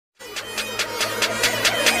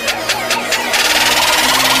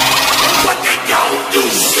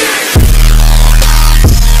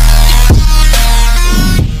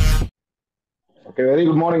A very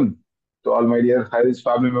good morning to all my dear HIGHRICH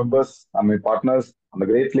family members and my partners and the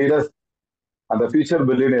great leaders and the future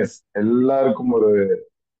billionaires. எல்லாருக்கும் ஒரு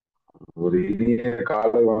ஒரு இனிய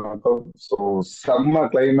காலை வணக்கம். So செம்ம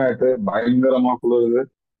climate பயங்கரமா குளிருது.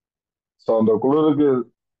 ஸோ அந்த குளிருக்கு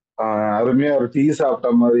அருமையா ஒரு டீ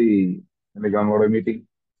சாப்பிட்ட மாதிரி இன்னைக்கு நம்மளோட மீட்டிங்.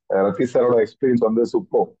 ரத்தீஷ் சாரோட எக்ஸ்பீரியன்ஸ் வந்து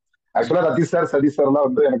சூப்பர். ஆக்சுவலா ரத்தீஷ் சார் சதீஷ் சார்லாம்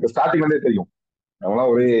வந்து எனக்கு ஸ்டார்டிங்ல இருந்தே தெரியும்.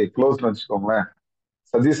 அவங்களாம் ஒரே க்ளோஸ்னு வச்சுக்கோங்களேன்.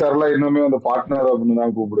 சதீஷ் சார்லாம் இன்னுமே வந்து பார்ட்னர் அப்படின்னு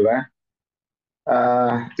தான் கூப்பிடுவேன்.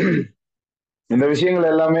 இந்த விஷயங்கள்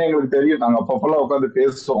எல்லாமே எங்களுக்கு தெரியும். நாங்க அப்பப்பெல்லாம் உட்காந்து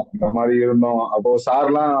பேசுவோம். இந்த மாதிரி இருந்தோம். அப்போ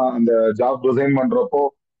சார்லாம் அந்த ஜாப் ரிசைன் பண்றப்போ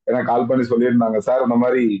எனக்கு கால் பண்ணி சொல்லியிருந்தாங்க, சார் இந்த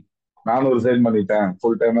மாதிரி நானும் ரிசைன் பண்ணிட்டேன்,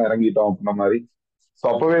 ஃபுல் டைமா இறங்கிட்டோம் அப்படின்ற மாதிரி. ஸோ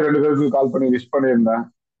அப்பவே ரெண்டு பேருக்கு கால் பண்ணி விஷ் பண்ணியிருந்தேன்.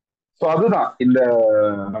 ஸோ அதுதான் இந்த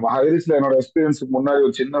நம்ம ஹைரிஸ்ல என்னோட எக்ஸ்பீரியன்ஸுக்கு முன்னாடி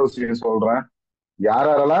ஒரு சின்ன விஷயம் சொல்றேன். யார்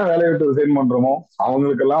யாரெல்லாம் வேலையை விட்டு ரிசைன் பண்றோமோ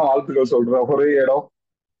அவங்களுக்கெல்லாம் வாழ்த்துக்கள் சொல்ற ஒரே இடம்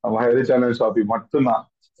நம்ம ஹைரிச் சேனல் ஷாப்பி மட்டும்தான்.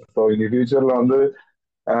 ஸோ இனி ஃபியூச்சர்ல வந்து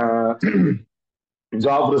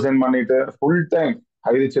ஜாப் ரிசைன் பண்ணிட்டு ஃபுல் டைம்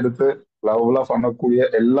ஹைரிச் எடுத்து லவ்லாம் பண்ணக்கூடிய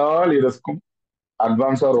எல்லா லீடர்ஸ்க்கும்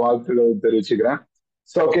அட்வான்ஸா ஒரு வாழ்த்துக்கள் தெரிவிச்சுக்கிறேன்.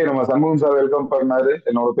 ஸோ ஓகே, நம்ம சண்முகம் சார் வெல்கம் பண்ணாரு.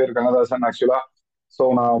 என்னோட பேர் கண்ணதாசன் ஆக்சுவலா. ஸோ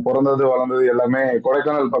நான் பிறந்தது வளர்ந்தது எல்லாமே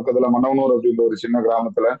கொடைக்கானல் பக்கத்துல மன்னவனூர் அப்படின்ற ஒரு சின்ன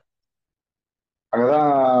கிராமத்துல. அங்கதான்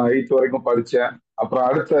 8th வரைக்கும் படிச்சேன். அப்புறம்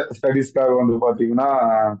அடுத்த ஸ்டடீஸ்க்காக வந்து பாத்தீங்கன்னா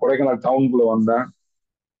கொடைக்கானல் டவுனுக்குள்ள வந்தேன்.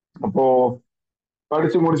 அப்போ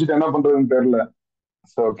படிச்சு முடிச்சுட்டு என்ன பண்றதுன்னு தெரியல.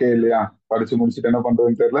 ஓகே இல்லையா, படிச்சு முடிச்சுட்டு என்ன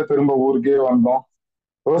பண்றதுன்னு தெரியல. திரும்ப ஊருக்கே வந்தோம்.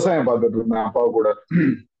 விவசாயம் பார்த்துட்டு இருந்தேன் அப்பா கூட.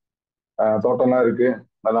 தோட்டம்லாம் இருக்கு,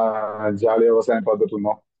 நல்லா ஜாலியா விவசாயம் பார்த்துட்டு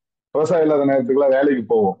இருந்தோம். விவசாயம் இல்லாத நேரத்துக்குலாம் வேலைக்கு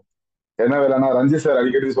போவோம். என்ன வேலைன்னா, ரஞ்சித் சார்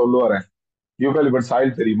அடிக்கடி சொல்லுவாரு, யூகாலிபட்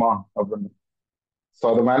சாயில் தெரியுமா அப்படின்னு. ஸோ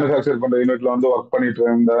அதை மேனுஃபேக்சர் பண்ற யூனிட்ல வந்து ஒர்க் பண்ணிட்டு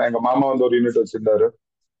இருந்தேன். எங்க மாமா வந்து ஒரு யூனிட் வச்சிருந்தாரு.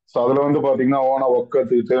 ஸோ அதுல வந்து பாத்தீங்கன்னா ஓனா ஒர்க்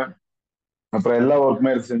கத்துக்கிட்டு அப்புறம் எல்லா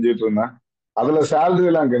ஒர்க்குமே எடுத்து செஞ்சுட்டு இருந்தேன். அதுல சேலரி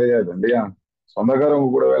எல்லாம் கிடையாது இல்லையா, சொந்தக்காரவங்க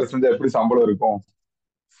கூட வேலை செஞ்சா எப்படி சம்பளம் இருக்கும்.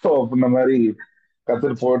 ஸோ அப்படின்ற மாதிரி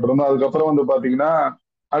கத்துட்டு போயிட்டு இருந்தோம். அதுக்கப்புறம் வந்து பாத்தீங்கன்னா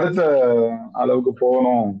அடுத்த அளவுக்கு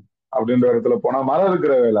போகணும் அப்படின்ற இடத்துல போனா மரம்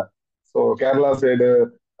இருக்கிற வேலை. So Kerala side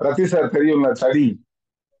Rathi sir தெரியும்ல, தடி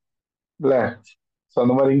இல்ல. ஸோ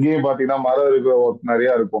அந்த மாதிரி இங்கேயும் பாத்தீங்கன்னா மரம் இருக்கிற ஒர்க்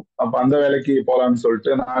நிறைய இருக்கும். அப்ப அந்த வேலைக்கு போலாம்னு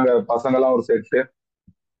சொல்லிட்டு நாங்க பசங்கெல்லாம் ஒரு செட்டு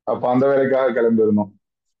அப்ப அந்த வேலைக்காக கிளம்பியிருந்தோம்.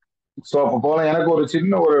 ஸோ அப்ப போல எனக்கு ஒரு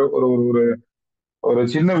சின்ன ஒரு ஒரு ஒரு ஒரு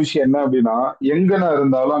சின்ன விஷயம் என்ன அப்படின்னா, எங்க நான்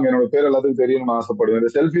இருந்தாலும் அங்க என்னோட பேர் எல்லாத்துக்கும் தெரியணும்னு ஆசைப்படுவேன்.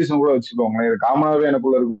 இந்த செல்ஃபிஷும் கூட வச்சுக்கோங்களேன், இது காமனாவே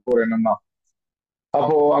எனக்குள்ள இருக்க ஒரு எண்ணம் தான்.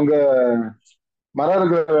 அப்போ அங்க மரம்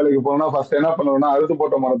இருக்கிற வேலைக்கு போனா ஃபர்ஸ்ட் என்ன பண்ணுவேன்னா, அறுத்து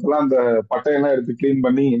போட்ட மரத்தெல்லாம் அந்த பட்டையெல்லாம் எடுத்து கிளீன்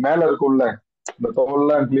பண்ணி மேல இருக்கும்ல இந்த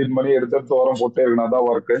தோல்லாம் கிளீன் பண்ணி எடுத்து எடுத்து உரம் போட்டே இருக்கணும். அதான்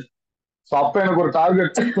ஒர்க்கு. ஸோ அப்ப எனக்கு ஒரு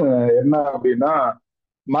டார்கெட் என்ன அப்படின்னா,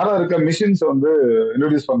 மரம் இருக்க மிஷின்ஸ் வந்து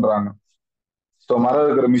இன்ட்ரடியூஸ் பண்றாங்க. ஸோ மரம்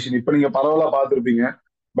இருக்கிற மிஷின் இப்ப நீங்க பரவலா பார்த்துருப்பீங்க.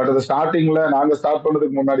 பட் அது ஸ்டார்டிங்ல நாங்க ஸ்டார்ட்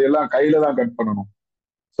பண்ணதுக்கு முன்னாடி எல்லாம் கையில தான் கட் பண்ணணும்.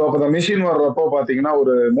 ஸோ அப்ப இந்த மிஷின் வர்றப்போ பாத்தீங்கன்னா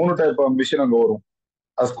ஒரு 3 டைப் ஆஃப் மிஷின் அங்க வரும்.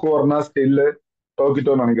 அஸ்கோர்னா, ஸ்டில்லு,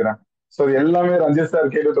 டோக்கிட்டோன்னு நினைக்கிறேன். ஸோ எல்லாமே ரஞ்சித்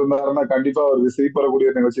சார் கேட்டுட்டு இருந்தாருன்னா கண்டிப்பா அவருக்கு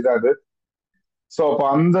சிரிப்பறக்கூடிய நிகழ்ச்சி தான் அது. ஸோ அப்ப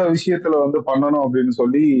அந்த விஷயத்துல வந்து பண்ணணும் அப்படின்னு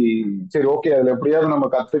சொல்லி, சரி ஓகே அதுல எப்படியாவது நம்ம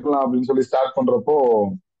கத்துக்கலாம் அப்படின்னு சொல்லி ஸ்டார்ட் பண்றப்போ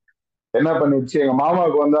என்ன பண்ணிடுச்சு, எங்க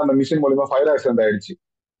மாமாவுக்கு வந்து அந்த மிஷின் மூலியமா ஃபயர் ஆக்சிடென்ட் ஆயிடுச்சு.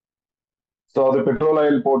 ஸோ அது பெட்ரோல்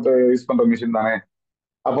ஆயில் போட்டு யூஸ் பண்ற மிஷின் தானே.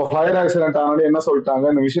 அப்போ ஃபயர் ஆக்சிடென்ட் ஆனாலும் என்ன சொல்லிட்டாங்க,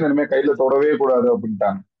 இந்த மிஷின் இனிமே கையில தொடவே கூடாது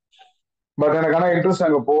அப்படின்ட்டாங்க. பட் எனக்கு ஆனா இன்ட்ரெஸ்ட்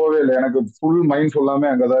அங்க போகவே இல்லை. எனக்கு ஃபுல் மைண்ட் ஃபுல்லாமே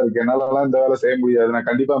அங்கதான் இருக்கு. என்னாலலாம் இந்த வேலை செய்ய முடியாது, நான்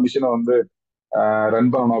கண்டிப்பா மிஷினை வந்து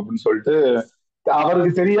ரன் பண்ணணும் அப்படின்னு சொல்லிட்டு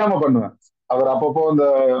அவருக்கு தெரியாம பண்ணுவேன். அவர் அப்பப்போ இந்த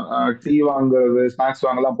டீ வாங்குறது, ஸ்நாக்ஸ்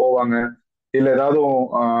வாங்கலாம் போவாங்க. இல்ல ஏதாவது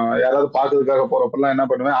யாராவது பாக்குறதுக்காக போறப்பெல்லாம் என்ன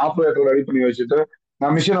பண்ணுவேன், ஆப்ரேட்டர் ரெடி பண்ணி வச்சுட்டு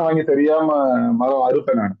நான் மிஷினை வாங்கி தெரியாம மரம்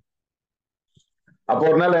அறுப்பேன் நான். அப்போ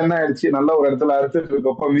ஒரு நாள் என்ன ஆயிடுச்சு, நல்ல ஒரு இடத்துல அறுத்துட்டு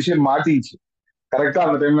இருக்கப்போ மிஷின் மாட்டிச்சு. கரெக்டா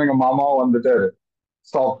அந்த டைம்ல எங்க மாமாவும் வந்துட்டாரு.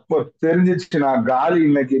 சோ அப்ப தெரிஞ்சிச்சு நான் காலி,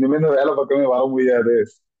 இன்னைக்கு இனிமே இந்த வேலை பக்கமே வர முடியாது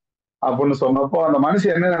அப்படின்னு சொன்னப்போ அந்த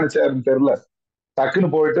மனுஷன் என்ன நினைச்சாருன்னு தெரியல. டக்குன்னு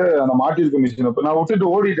போயிட்டு அந்த மாட்டிருக்க மிஷின் அப்ப நான் விட்டுட்டு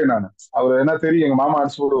ஓடிட்டேன் நான். அவர் என்ன தெரியும், எங்க மாமா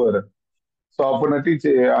அடிச்சு விடுவாரு. சோ அப்ப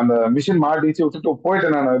நட்டிச்சு அந்த மிஷின் மாட்டிச்சு, விட்டுட்டு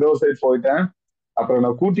போயிட்டேன் நான், ஏதோ சைடு போயிட்டேன். அப்புறம்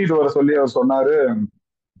நான் கூட்டிட்டு வர சொல்லி அவர் சொன்னாரு,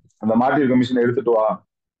 அந்த மாட்டிருக்க மிஷின் எடுத்துட்டு வா.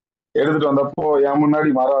 எடுத்துட்டு வந்தப்போ என் முன்னாடி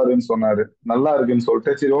மரம் சொன்னாரு. நல்லா இருக்குன்னு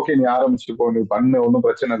சொல்லிட்டு, சரி ஓகே நீ ஆரம்பிச்சுக்கோ, நீ பண்ணு, ஒன்றும்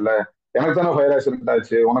பிரச்சனை இல்லை, எனக்கு தானே ஃபயர் ஆக்சிடென்ட்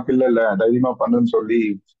ஆச்சு, உனக்கு இல்ல தைரியமா பண்ணுன்னு சொல்லி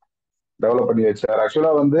டெவலப் பண்ணி வச்சாரு.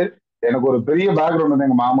 ஆக்சுவலா வந்து எனக்கு ஒரு பெரிய பேக்ரவுண்ட் வந்து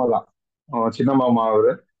எங்க மாமா தான், சின்ன மாமா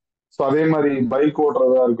அவரு. ஸோ அதே மாதிரி பைக்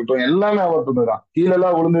ஓட்டுறதா இருக்கட்டும் எல்லாமே அவர்கிட்ட தான்.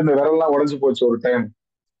 கீழெல்லாம் விழுந்து இந்த விரல்லாம் உடஞ்சு போச்சு ஒரு டைம்.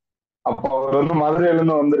 அப்போ அவர் வந்து மதுரையில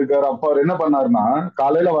இருந்து வந்திருக்காரு. அப்போ அவர் என்ன பண்ணாருன்னா,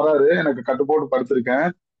 காலையில வராரு, எனக்கு கட்டு போட்டு படுத்திருக்கேன்.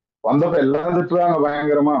 வந்தப்ப எல்லாரும் திட்டுறாங்க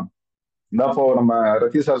பயங்கரமா. இந்தாப்போ நம்ம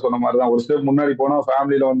ரத்தி சார் சொன்ன மாதிரிதான், ஒரு ஸ்டெப் முன்னாடி போனா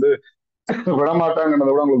ஃபேமிலியில வந்து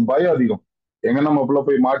விடமாட்டாங்கன்றத விட அவங்களுக்கு பயம் அதிகம். எங்க நம்ம உள்ள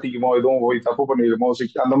போய் மாட்டிக்குமோ, எதுவும் போய் தப்பு பண்ணிடுமோ,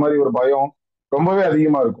 அந்த மாதிரி ஒரு பயம் ரொம்பவே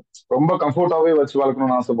அதிகமா இருக்கும். ரொம்ப கம்ஃபர்டாவே வச்சு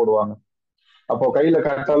வளர்க்கணும்னு ஆசைப்படுவாங்க. அப்போ கையில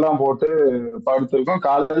கட்டெல்லாம் போட்டு படுத்திருக்கோம்.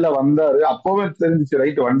 காலையில வந்தாரு. அப்பவே தெரிஞ்சிச்சு,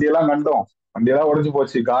 ரைட் வண்டியெல்லாம் கண்டோம். வண்டியெல்லாம் உடைஞ்சு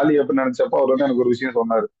போச்சு, காலி அப்படின்னு நினைச்சப்போ அவர் வந்து எனக்கு ஒரு விஷயம்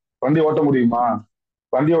சொன்னாரு. வண்டி ஓட்ட முடியுமா?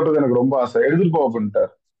 வண்டி ஓட்டுறது எனக்கு ரொம்ப ஆசை, எடுத்துட்டு போ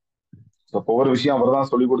அப்படின்ட்டார். ஒவ்வொரு விஷயம் அவர் தான்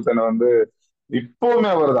சொல்லி கொடுத்த என்ன வந்து இப்பவுமே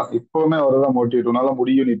அவர் தான் மோட்டிவேட். உன்னால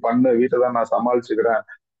முடியும், நீ பண்ணு, வீட்டை தான் நான் சமாளிச்சுக்கிறேன்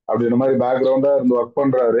அப்படின்ற மாதிரி பேக்ரவுண்டா இருந்து ஒர்க்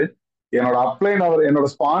பண்றாரு. என்னோட அப்ளைன் அவர், என்னோட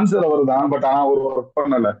ஸ்பான்சர் அவர் தான். பட் ஆனா அவர் ஒர்க்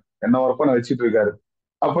பண்ணல, என்ன ஒர்க் பண்ண வச்சிட்டு இருக்காரு.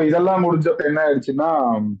 அப்ப இதெல்லாம் முடிஞ்சப்ப என்ன ஆயிடுச்சுன்னா,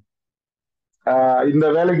 இந்த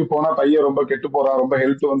வேலைக்கு போனா பையன் ரொம்ப கெட்டு போறான், ரொம்ப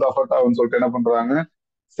ஹெல்த் வந்து அஃபெக்ட் ஆகும்னு சொல்லிட்டு என்ன பண்றாங்க,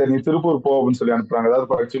 சரி நீ திருப்பூர் போ அப்படின்னு சொல்லி அனுப்புறாங்க.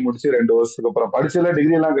 அதாவது படிச்சு முடிச்சு 2 வருஷத்துக்கு அப்புறம், படிச்சல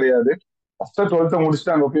டிகிரி எல்லாம் கிடையாது, ஃபர்ஸ்ட் 12th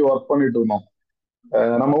முடிச்சுட்டு அங்க போய் ஒர்க் பண்ணிட்டு இருந்தோம்.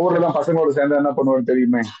 நம்ம ஊர்ல எல்லாம் பசங்களோட சேர்ந்து என்ன பண்ணுவோம்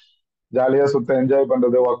தெரியுமே, ஜாலியா சுத்த, என்ஜாய்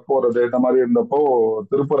பண்றது, ஒர்க் போறது, இந்த மாதிரி இருந்தப்போ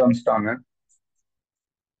திருப்பூர் அனுப்பிச்சிட்டாங்க.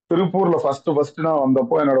 திருப்பூர்ல ஃபர்ஸ்ட் நான்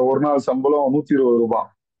வந்தப்போ என்னோட ஒரு நாள் சம்பளம் 120 ரூபாய்.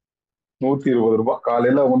 120 ரூபாய்,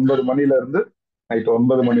 காலையில 9 மணில இருந்து நைட்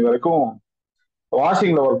 9 மணி வரைக்கும்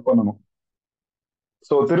வாஷிங்ல ஒர்க் பண்ணணும்.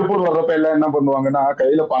 சோ திருப்பூர் வர்றப்ப எல்லாம் என்ன பண்ணுவாங்கன்னா,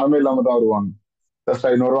 கையில பணமே இல்லாம தான் வருவாங்க. ஜஸ்ட்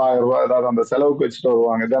 500 ரூபாய் 1000 ரூபாய் ஏதாவது அந்த செலவுக்கு வச்சுட்டு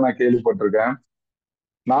வருவாங்க. இதான் நான் கேள்விப்பட்டிருக்கேன்.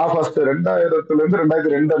 நான் ஃபர்ஸ்ட் 2000ல இருந்து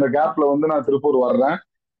 2002 அந்த கேப்ல வந்து நான் திருப்பூர் வர்றேன்.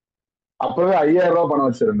 அப்பவே 5000 ரூபாய் பணம்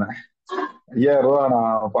வச்சிருந்தேன். 5000 ரூபாய்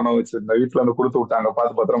நான் பணம் வச்சிருந்தேன். வீட்டுல இருந்து கொடுத்து விட்டாங்க,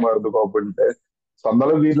 பார்த்து பத்திரமா இருந்துக்கோ அப்படின்ட்டு. அந்த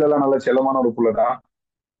அளவுக்கு வீட்டுல எல்லாம் நல்ல செல்லமான ஒரு புள்ள தான்.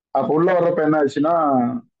 அப்ப உள்ள வர்றப்ப என்ன ஆச்சுன்னா,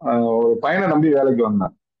 ஒரு பையனை நம்பி வேலைக்கு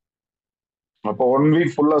வந்தேன். அப்போ 1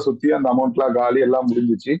 வீக் ஃபுல்லா சுத்தி அந்த அமௌண்ட்லாம் காலி, எல்லாம்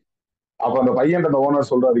முடிஞ்சிச்சு. அப்ப அந்த பையன் அந்த ஓனர்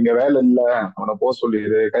சொல்றாரு, இங்க வேலை இல்ல, அவனை போக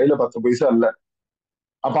சொல்லிடு, கையில 10 பைசா இல்ல.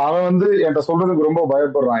 அப்ப அவன் வந்து என்கிட்ட சொல்றதுக்கு ரொம்ப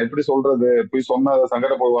பயப்படுறான். எப்படி சொல்றது, போய் சொன்னா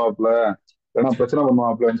சங்கடப்படுவாப்புல, ஏன்னா பிரச்சனை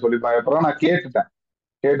பண்ணுவாப்புலன்னு சொல்லி பயப்படுறான். நான் கேட்டுட்டேன்.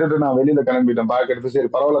 கேட்டுட்டு நான் வெளியில கிளம்பிட்டேன். பேக் எடுத்து, சரி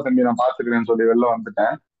பரவாயில்ல தம்பி நான் பாத்துக்கிறேன்னு சொல்லி வெளில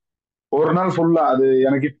வந்துட்டேன். ஒரு நாள் ஃபுல்லா, அது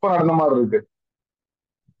எனக்கு இப்ப நடந்த மாதிரி இருக்கு,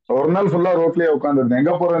 ஒரு நாள் ஃபுல்லா ரோட்லயே உட்காந்துருந்தேன்.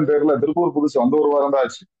 எங்க போறேன்னு தெரியல, திருப்பூர் புதுசு வந்து ஒரு வாரம் தான்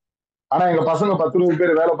ஆச்சு. ஆனா எங்க பசங்க 10 20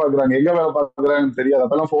 பேர் வேலை பாக்குறாங்க, எங்க வேலை பாக்குறாங்கன்னு தெரியாது.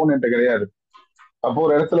 அப்பெல்லாம் போன் என்கிட்ட கிடையாது. அப்போ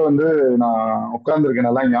ஒரு இடத்துல வந்து நான் உட்கார்ந்துருக்கேன்,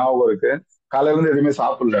 நல்லா ஞாபகம் இருக்கு. காலையில இருந்து எதுவுமே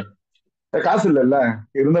சாப்பிடல, காசு இல்லைல்ல,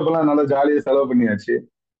 இருந்தப்பெல்லாம் நல்லா ஜாலியா செலவு பண்ணியாச்சு.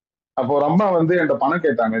 அப்போ ஒரு அம்மா வந்து என்கிட்ட பணம்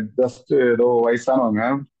கேட்டாங்க, ஜஸ்ட் ஏதோ வயசானவங்க.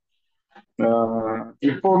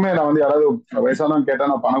 இப்பவுமே நான் வந்து யாராவது வயசானவங்க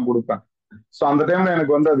கேட்டா நான் பணம் கொடுப்பேன். சோ அந்த டைம்ல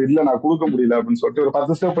எனக்கு வந்து அது இல்ல, நான் கொடுக்க முடியல அப்படின்னு சொல்லிட்டு ஒரு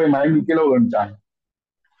 10 ஸ்டெப் போய் மயங்கி கீழே விழுந்துட்டாங்க.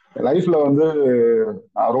 லைஃப்ல வந்து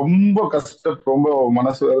நான் ரொம்ப ரொம்ப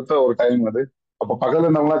மனசு வருத்த ஒரு டைம் அது. அப்ப பக்கத்துல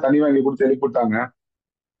இருந்தவங்க தண்ணி வாங்கி கொடுத்து எழுப்பிட்டாங்க.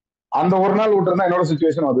 அந்த ஒரு நாள் விட்டுருந்தா என்னோட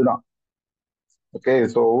சுச்சுவேஷன் அதுதான். ஓகே,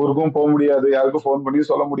 சோ ஊருக்கும் போக முடியாது, யாருக்கும் ஃபோன் பண்ணி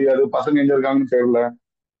சொல்ல முடியாது, பசங்க எங்க இருக்காங்கன்னு தெரியல.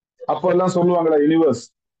 அப்ப எல்லாம் சொல்லுவாங்களா யூனிவர்ஸ்,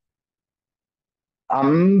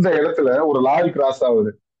 அந்த இடத்துல ஒரு லாரி கிராஸ்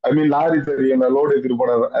ஆகுது. ஐ மீன் லாரி தெரியும், லோடு ஏற்றிட்டு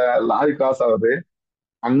போன லாரி கிராஸ் ஆகுது.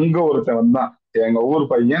 அங்க ஒருத்தன் வந்தான், எங்க ஊர்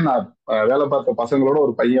பையன். நான் வேலை பார்த்த பசங்களோட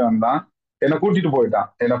ஒரு பையன் வந்தான், என்னை கூட்டிட்டு போயிட்டான்.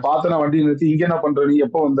 என்னை பார்த்து நான் வண்டி நிறுத்தி, இங்க என்ன பண்ற நீ,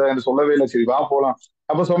 எப்போ வந்த எனக்கு சொல்லவே இல்லை, சரி வா போலாம்.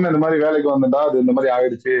 அப்ப சொன்னேன், இந்த மாதிரி வேலைக்கு வந்தா அது இந்த மாதிரி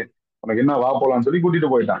ஆயிடுச்சு, உனக்கு என்ன வா போலாம்னு சொல்லி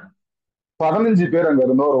கூட்டிட்டு போயிட்டான். 15 பேர் அங்க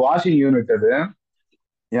இருந்தோம், ஒரு வாஷிங் யூனிட் அது.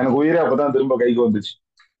 எனக்கு உயிரே அப்பதான் திரும்ப கைக்கு வந்துச்சு,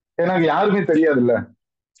 எனக்கு யாருமே தெரியாதுல்ல.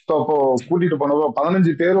 ஸோ அப்போ கூட்டிட்டு போனப்போ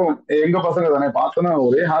 15 பேரும் எங்க பசங்க தானே, பார்த்தோன்னா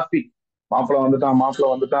ஒரே ஹாப்பி. மாப்பிள்ள வந்துட்டான்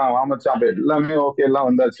வாமச்சான், அப்ப எல்லாமே ஓகே, எல்லாம்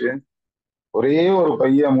வந்தாச்சு. ஒரே ஒரு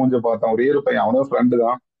பையன் மூஞ்ச பார்த்தான், ஒரே ஒரு பையன், அவனே ஃப்ரெண்டு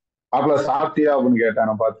தான். மாப்பிள்ள சாப்பிட்டியா அப்படின்னு கேட்டான்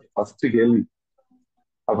நான் பார்த்து, ஃபர்ஸ்ட் கேள்வி.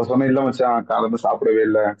 அப்ப சொன்னேன், இல்ல மச்சான் காலைல இருந்து சாப்பிடவே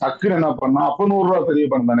இல்லை. டக்குன்னு என்ன பண்ணா, அப்ப 100 ரூபாய் பெரிய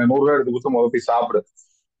பணம் தானே, 100 ரூபாய் எடுத்து கொடுத்து முதல் போய் சாப்பிடு,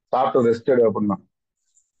 சாப்பிட்டு ரெஸ்ட் எடு அப்படின்னா.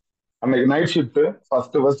 அன்னைக்கு நைட் ஷிஃப்ட்.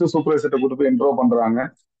 ஃபர்ஸ்ட் சூப்பர்வைசர்ட்ட கூட்டு போய் இன்ட்ரோ பண்றாங்க.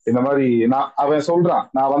 இந்த மாதிரி நான், அவன் சொல்றான்,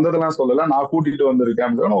 நான் வந்ததெல்லாம் சொல்லல, நான் கூட்டிட்டு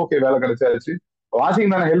வந்திருக்கேன். ஓகே, வேலை கிடைச்சாச்சு,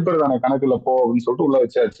 வாஷிங் தானே, ஹெல்ப்பர் தானே, கணக்குல போ அப்படின்னு சொல்லிட்டு உள்ள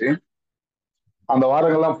வச்சாச்சு. அந்த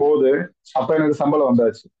வாரங்கள்லாம் போகுது. அப்ப எனக்கு சம்பளம்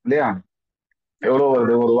வந்தாச்சு இல்லையா. எவ்வளவு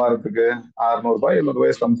வருது ஒரு வாரத்துக்கு, 600 ரூபாய் 700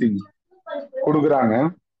 ரூபாய் சம்திங் கொடுக்குறாங்க.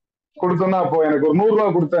 கொடுத்தோன்னா அப்போ எனக்கு ஒரு 100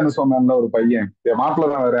 ரூபாய் கொடுத்தேன்னு சொன்னான்ல ஒரு பையன், என் மாப்பிள்ள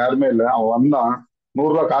தான், வேற யாருமே இல்லை. அவன் வந்தான்,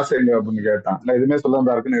 100 ரூபாய் காசு எங்க அப்படின்னு கேட்டான். நான் எதுவுமே சொல்ல,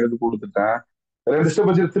 அந்த இருக்குன்னு எடுத்து கொடுத்துட்டேன். 2 ஸ்டெப்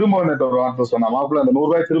வச்சு திரும்ப வந்துட்டு ஒரு வார்த்தை சொன்னான், மாப்பிள்ள அந்த 100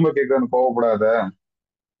 ரூபாய் திரும்ப கேட்கறன்னு கோவப்படாத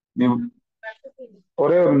நீ,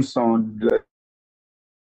 ஒரே ஒரு நிமிஷம்.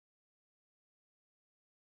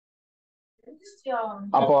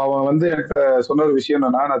 அப்போ அவன் வந்து என்கிட்ட சொன்ன ஒரு விஷயம்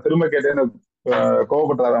என்னன்னா, நான் திரும்ப கேட்டேன்னு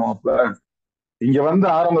கோவப்பட்டாத மாப்பிள்ள, இங்க வந்து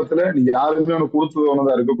ஆரம்பத்துல நீங்க யாருமே ஒண்ணு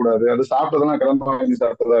கொடுத்தது இருக்கக்கூடாது, அது சாப்பிட்டதெல்லாம் கலந்து வாங்கி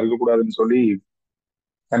சாப்பிட்டதா இருக்கக்கூடாதுன்னு சொல்லி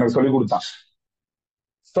எனக்கு சொல்லி கொடுத்தான்.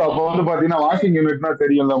 ஸோ அப்போ வந்து பாத்தீங்கன்னா, வாஷிங் யூனிட்னா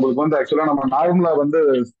தெரியும்ல உங்களுக்கு, வந்து ஆக்சுவலா நம்ம நார்மலா வந்து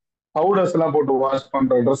பவுடர்ஸ் எல்லாம் போட்டு வாஷ்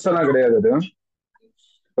பண்ற ட்ரெஸ் எல்லாம் கிடையாது அது.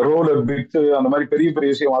 ரோடு பிட் அந்த மாதிரி பெரிய பெரிய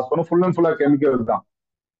விஷயம் வாஷ் பண்ணும். ஃபுல் அண்ட் ஃபுல்லா கெமிக்கல் தான்.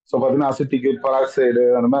 ஸோ பார்த்தீங்கன்னா அசிட்டிக், பெராக்சைடு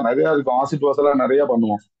அந்த மாதிரி நிறைய இருக்கும். ஆசிட் வாஷ் எல்லாம் நிறைய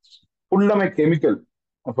பண்ணுவோம். ஃபுல்லாமே கெமிக்கல்.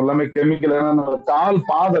 ஃபுல்லாமே கெமிக்கல். ஏன்னா அந்த கால்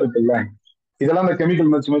பாதை இருக்குல்ல, இதெல்லாம் அந்த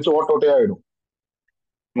கெமிக்கல் வச்சு வச்சு ஓட்ட ஓட்டையா ஆயிடும்.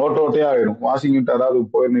 ஓட்ட ஓட்டையா ஆயிடும். வாஷிங் அதாவது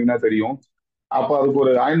போயிருந்தீங்கன்னா தெரியும். அப்போ அதுக்கு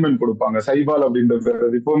ஒரு ஆயின்மெண்ட் கொடுப்பாங்க, சைபால்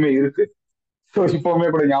அப்படின்றது இப்பவுமே இருக்கு. ஸோ இப்பவுமே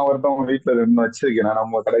கூட ஞாபகம் அவங்க வீட்டுல இருந்து வச்சிருக்கேன்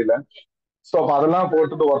நம்ம கடையில. ஸோ அப்ப அதெல்லாம்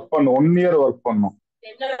போட்டுட்டு ஒர்க் பண்ணும். 1 இயர் ஒர்க் பண்ணும்.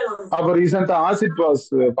 அப்ப ரீசெண்டா ஆசிட் வாஷ்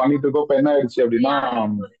பண்ணிட்டு இருக்கோம். இப்ப என்ன ஆயிடுச்சு அப்படின்னா,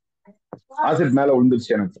 ஆசிட் மேல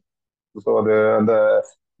விழுந்துருச்சு எனக்கு. ஸோ அது அந்த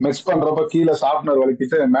மிக்ஸ் பண்றப்ப கீழே சாஃப்ட்னர்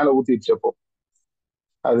வலிக்கிட்டு மேல ஊத்திடுச்சு. அப்போ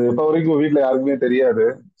அது இப்ப வரைக்கும் வீட்டுல யாருக்குமே தெரியாது.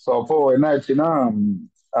 ஸோ அப்போ என்ன ஆயிடுச்சுன்னா,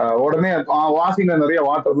 உடனே வாஷிங்ல நிறைய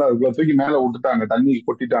வாட்டர்லாம் இருக்குல்ல, தூக்கி மேல விட்டுட்டாங்க, தண்ணி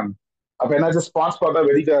கொட்டிட்டாங்க. அப்ப என்னாச்சு, ஸ்பாட் ஸ்பாட்டா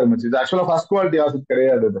வெடிக்க ஆரம்பிச்சு. இது ஆக்சுவலா ஃபர்ஸ்ட் குவாலிட்டி ஆசிட்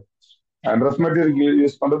கிடையாது. இது ட்ரெஸ் மெட்டீரியல்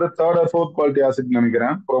யூஸ் பண்றது third R fourth quality acid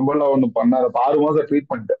நினைக்கிறேன். ரொம்பலாம் ஒன்றும் பண்ணாத. 6 மாசம்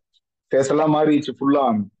ட்ரீட்மெண்ட், ஃபேஸ் எல்லாம் மாறிடுச்சு ஃபுல்லா.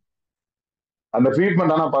 அந்த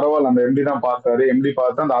ட்ரீட்மெண்ட் ஆனா பரவாயில்ல. அந்த எம்டி தான் பார்த்தாரு. எம்டி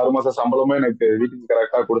பார்த்து அந்த 6 மாசம் சம்பளமே எனக்கு வீட்டுக்கு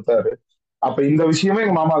கரெக்டா கொடுத்தாரு. அப்ப இந்த விஷயமே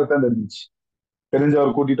எங்க மாமாவுக்கு தான் தெரிஞ்சிச்சு.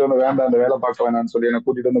 தெரிஞ்சவர் கூட்டிட்டு வந்து, வேண்டாம் அந்த வேலை பார்க்க வேணாம்னு சொல்லி என்ன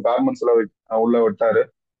கூட்டிட்டு வந்து கார்மெண்ட்ஸ்ல உள்ள விட்டாரு.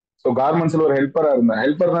 ஸோ கார்மெண்ட்ஸ்ல ஒரு ஹெல்ப்பரா இருந்தேன்.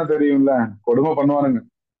 ஹெல்ப்பர் தான் தெரியும்ல, கொடுமை பண்ணுவானுங்க.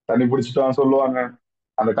 தண்ணி பிடிச்சிட்டு வாங்க சொல்லுவாங்க,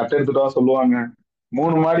 அந்த கட்டை எடுத்துட்டு வாங்க சொல்லுவாங்க.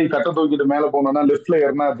 3 மாடி கட்டை தூக்கிட்டு மேல போனோம்னா லிஃப்ட்ல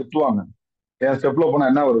ஏறினா திட்டுவாங்க. ஏன் ஸ்டெப்ல போனா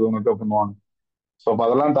என்ன வருது உனக்கு பண்ணுவாங்க. ஸோ அப்ப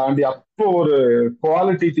அதெல்லாம் தாண்டி அப்போ ஒரு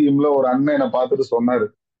குவாலிட்டி டீம்ல ஒரு அண்ணன் என்னை பார்த்துட்டு சொன்னாரு,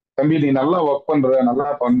 தம்பி நீ நல்லா ஒர்க் பண்ற, நல்லா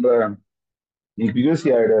பண்ற, நீ கியூசி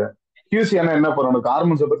ஆயிடு. கியூசி ஆனா என்ன பண்ணணும்,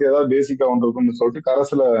 கார்மெண்ட்ஸை பத்தி ஏதாவது பேசிக்கா ஒன்று இருக்கும்னு சொல்லிட்டு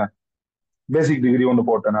கரஸ்ல பேசிக் டிகிரி ஒன்று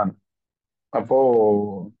போட்டேன் நான். அப்போ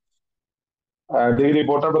டிகிரி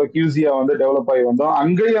போட்டு அப்புறம் கியூசியா வந்து டெவலப் ஆகி வந்தோம்.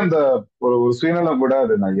 அங்கேயும் அந்த ஒரு சுயநலம்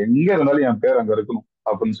விடாது, நான் எங்க இருந்தாலும் என் பேர் அங்க இருக்கணும்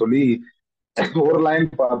அப்படின்னு சொல்லி ஒரு லைன்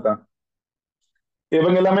பார்த்தேன்.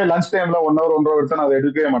 இவங்க எல்லாமே லஞ்ச் டைம்ல 1 ஹவர் 1.5 ஹவர் எடுத்தா நான் அதை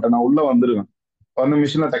எடுக்கவே மாட்டேன். நான் உள்ள வந்துருவேன். வந்து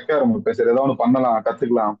மிஷினை தைக்க ஆரம்பிப்பேன். சரி ஏதாவது ஒன்று பண்ணலாம்,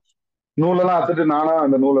 கத்துக்கலாம். நூலெல்லாம் அத்துட்டு நானா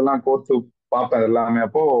அந்த நூலெல்லாம் கோர்த்து பார்ப்பேன் எல்லாமே.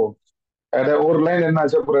 அப்போ ஒரு லைன் என்ன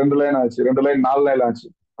ஆச்சு, அப்போ 2 லைன் ஆச்சு, 2 லைன் 4 லைன் ஆச்சு.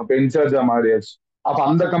 அப்ப இன்சார்ஜா மாறியாச்சு. அப்ப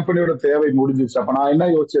அந்த கம்பெனியோட தேவை முடிஞ்சிச்சு. அப்ப நான் என்ன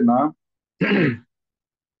யோசிச்சேன்னா,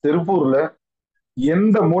 திருப்பூர்ல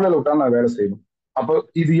எந்த மூலையில விட்டாலும் நான் வேலை செய்யணும். அப்ப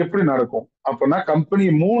இது எப்படி நடக்கும் அப்படின்னா, கம்பெனி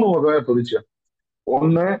 3 வகையா பிரிச்சேன்.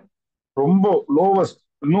 ஒண்ணு ரொம்ப லோவஸ்ட்,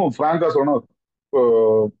 இன்னும் பிராங்கா சொல்லணும்,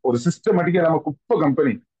 ஒரு சிஸ்டமேட்டிக்கா நம்ம குப்பை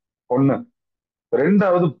கம்பெனி ஒண்ணு.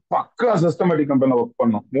 ரெண்டாவது பக்கா சிஸ்டமேட்டிக் கம்பெனில ஒர்க்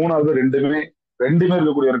பண்ணும். மூணாவது ரெண்டுமே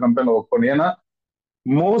இருக்கக்கூடிய ஒரு கம்பெனில ஒர்க் பண்ணும். ஏன்னா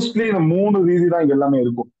மோஸ்ட்லி இந்த 3 ரீதி தான் இங்க எல்லாமே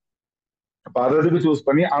இருக்கும். அப்ப அதுக்கு சூஸ்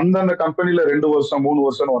பண்ணி அந்தந்த கம்பெனில 2 வருஷம் 3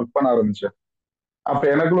 வருஷம் ஒர்க் பண்ண ஆரம்பிச்சேன். அப்ப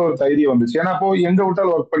எனக்குள்ள ஒரு தைரியம் வந்துச்சு. ஏன்னா அப்போ எங்க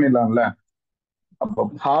விட்டாலும் ஒர்க் பண்ணிடலாம்ல. அப்போ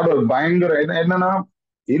ஹார்ட் ஒர்க் பயங்கர. என்னன்னா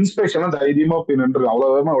இன்ஸ்பெக்ஷன் தைரியமா போய் நின்று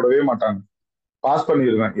அவ்வளவு விடவே மாட்டாங்க. பாஸ்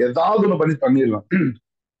பண்ணிடுவேன், ஏதாவது ஒண்ணு பண்ணிடுவேன்.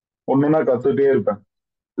 ஒண்ணுன்னா கத்துட்டே இருப்பேன்.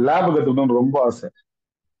 லேப் கத்துக்கணும்னு ரொம்ப ஆசை.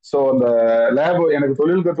 சோ அந்த லேப் எனக்கு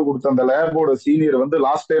தொழில் கத்து கொடுத்த அந்த லேபோட சீனியர் வந்து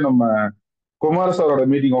லாஸ்ட் டைம் நம்ம குமார் சாரோட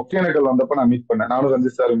மீட்டிங் ஒகேனக்கல் வந்தப்ப நான் மீட் பண்ணேன். நானும்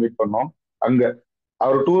ரஞ்சித் சார் மீட் பண்ணோம் அங்க.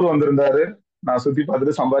 அவர் டூர் வந்திருந்தாரு, நான் சுத்தி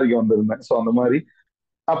பார்த்துட்டு சம்பாதிக்க வந்திருந்தேன். சோ அந்த மாதிரி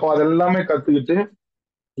அப்போ அதெல்லாமே கத்துக்கிட்டு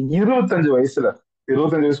 25 வயசுல,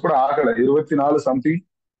 25 வயசு கூட ஆகல, 24 சம்திங்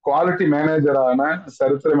குவாலிட்டி மேனேஜரான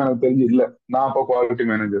சரித்திரம் எனக்கு தெரிஞ்சு இல்ல. நான் அப்போ குவாலிட்டி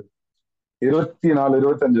மேனேஜர் 24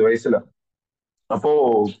 25 வயசுல. அப்போ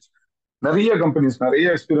நிறைய கம்பெனிஸ், நிறைய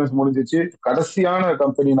எக்ஸ்பீரியன்ஸ் முடிஞ்சிச்சு. கடைசியான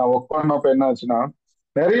கம்பெனி நான் ஒர்க் பண்ணப்ப என்ன ஆச்சுன்னா,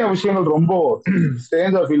 நிறைய விஷயங்கள் ரொம்ப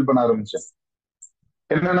ஸ்ட்ரேஞ்சா ஃபீல் பண்ண ஆரம்பிச்சேன்.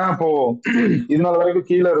 என்னன்னா இப்போ இதனால வரைக்கும்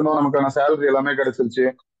கீழே இருந்தோம், நமக்கான சேலரி எல்லாமே கிடைச்சிருச்சு.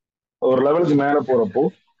 ஒரு லெவலுக்கு மேல போறப்போ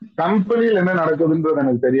கம்பெனியில் என்ன நடக்குதுன்றது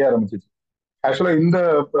எனக்கு தெரிய ஆரம்பிச்சிச்சு. ஆக்சுவலா இந்த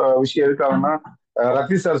விஷயம் எதுக்காகன்னா,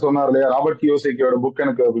 ரத்தி சார் சொன்னார் இல்லையா, ராபர்ட் கியோசைக்கியோட புக்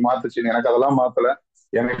எனக்கு மாத்துச்சு. எனக்கு அதெல்லாம் மாத்தல,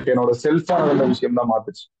 எனக்கு என்னோட செல்ஃபான விஷயம் தான்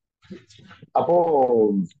மாத்துச்சு. அப்போ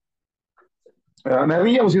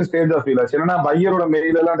நிறைய விஷயம் ஸ்டேஜா ஃபீல் ஆச்சு. என்னன்னா பையரோட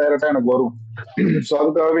மெயில் எல்லாம் டைரக்டா எனக்கு வரும். ஸோ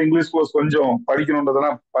அதுக்காகவே இங்கிலீஷ் கோர்ஸ் கொஞ்சம்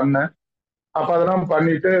படிக்கணுன்றதெல்லாம் பண்ணேன். அப்ப அதெல்லாம்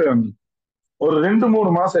பண்ணிட்டு ஒரு 2 3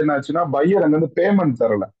 மாசம் என்ன ஆச்சுன்னா, பையர் அங்க இருந்து பேமெண்ட்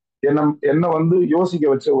தரல. என்ன வந்து யோசிக்க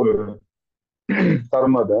வச்ச ஒரு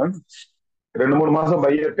தருணம் அது. 2 3 மாசம்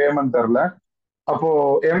பையர் பேமெண்ட் தரல. அப்போ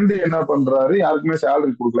எம்டி என்ன பண்றாரு, யாருக்குமே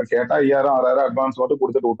சேலரி கொடுக்கல. கேட்டா 5000 6000 அட்வான்ஸ் மட்டும்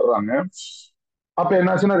கொடுத்துட்டு விட்டுறாங்க. அப்ப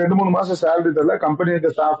என்னாச்சுன்னா 2 3 மாசம் சேலரி தரல. கம்பெனி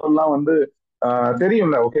இருக்க ஸ்டாஃப் எல்லாம் வந்து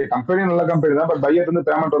தெரியும்ல, ஓகே கம்பெனி நல்ல கம்பெனி தான், பட் பையர் இருந்து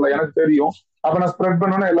பேமெண்ட் வரல எனக்கு தெரியும். அப்ப நான் ஸ்ப்ரெட்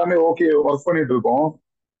பண்ணோன்னா எல்லாமே ஓகே ஒர்க் பண்ணிட்டு இருக்கோம்.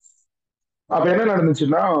 அப்ப என்ன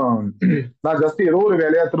நடந்துச்சுன்னா, நான் ஜஸ்ட் ஏதோ ஒரு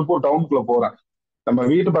வேலையா திருப்பூர் டவுனுக்குள்ள போறேன். நம்ம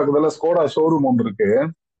வீட்டு பக்கத்துல ஸ்கோடா ஷோரூம் ஒன்று இருக்கு.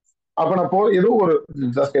 அப்ப நான் ஏதோ ஒரு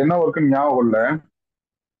ஜஸ்ட் என்ன ஒர்க்குன்னு ஞாபகம் இல்ல.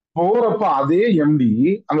 போறப்ப அதே எம்டி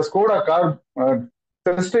அந்த ஸ்கோடா கார்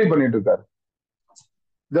டெஸ்ட் ட்ரைவ் பண்ணிட்டு இருக்காரு.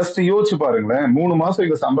 ஜஸ்ட் யோசிச்சு பாருங்களேன், 3 மாசம்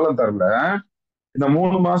இங்க சம்பளம் தரல. இந்த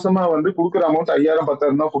 3 மாசமா வந்து கொடுக்குற அமௌண்ட் 5000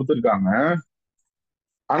 10,000 தான் கொடுத்துருக்காங்க.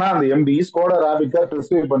 ஆனா அந்த எம்டி ஸ்கோடா ரேபிட்டா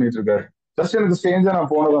பிரிஸ்கிரைப் பண்ணிட்டு இருக்காரு. ஜஸ்ட் எனக்கு ஸ்ட்ரேஞ்சா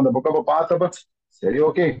நான் போனது அந்த புக். அப்ப பார்த்தப்ப சரி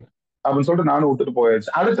ஓகே அப்படின்னு சொல்லிட்டு நானும் விட்டுட்டு போயாச்சு.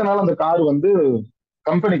 அடுத்த நாள் அந்த கார் வந்து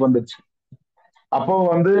கம்பெனிக்கு வந்துச்சு. அப்போ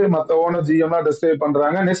வந்து மத்த ஓனர் ஜிஎம் டிஸ்கிரைப்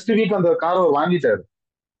பண்றாங்க. நெக்ஸ்ட் வீக் அந்த கார் அவர் வாங்கிட்டாரு.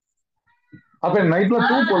 அப்ப நைட்ல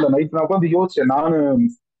தூக்கம் இல்ல. நைட் நான் உட்காந்து யோசிச்சேன். நானு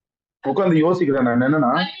உட்காந்து யோசிக்கிறேன். நான்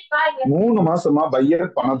என்னன்னா 3 மாசமா பையர்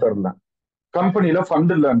பணம் தரல, கம்பெனில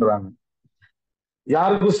ஃபண்ட் இல்லைன்றாங்க,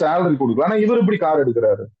 யாருக்கும் சேலரி கொடுக்கல, ஆனா இவர் இப்படி கார்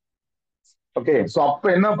எடுக்கிறாரு. ஓகே, சோ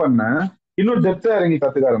அப்ப என்ன பண்ணேன், இன்னும் டெப்தா இறங்கி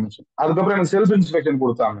கத்துக்க ஆரம்பிச்சேன். அதுக்கப்புறம் எனக்கு செல்ஃப் இன்ஸ்பெக்ஷன்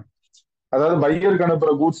கொடுத்தாங்க. அதாவது பையருக்கு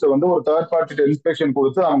அனுப்புற கூட்ஸ் வந்து ஒரு தேர்ட் பார்ட்டி இன்ஸ்பெக்ஷன்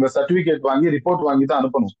கொடுத்து அவங்க சர்டிபிகேட் வாங்கி ரிப்போர்ட் வாங்கி தான்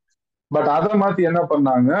அனுப்பணும். பட் அதை மாத்தி என்ன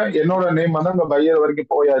பண்ணாங்க, என்னோட நேம் வந்து அங்க பையர்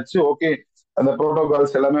வரைக்கும் போயாச்சு. ஓகே, அந்த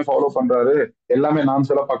ப்ரோட்டோகால்ஸ் எல்லாமே ஃபாலோ பண்றாரு, எல்லாமே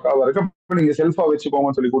நாம்ஸ் எல்லாம் பக்காவா இருக்கு, நீங்க செல்ஃபா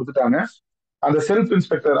வச்சுக்கோங்கன்னு சொல்லி கொடுத்துட்டாங்க. அந்த செல்ஃப்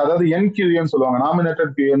இன்ஸ்பெக்டர், அதாவது என்கியூஎன்னு சொல்லுவாங்க,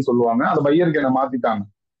 நாமினேட்டட் கியூஎன்னு சொல்லுவாங்க, அந்த பையருக்கு என்ன மாத்திட்டாங்க.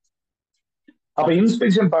 அப்ப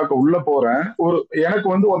இன்ஸ்பெக்ஷன் பார்க்க உள்ள போறேன். எனக்கு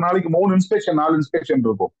வந்து ஒரு நாளைக்கு 3 இன்ஸ்பெக்ஷன் 4 இன்ஸ்பெக்ஷன்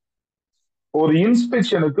இருக்கும். ஒரு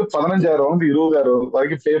இன்ஸ்பெக்ஷனுக்கு 15,000 20,000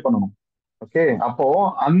 வரைக்கும் பே பண்ணணும். ஓகே, அப்போ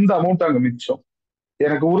அந்த அமௌண்ட் அங்க மிச்சம்.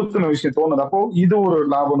 எனக்கு உறுத்தின விஷயம் தோணுது. அப்போ இது ஒரு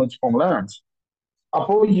லாபம்னு வச்சுக்கோங்களேன்.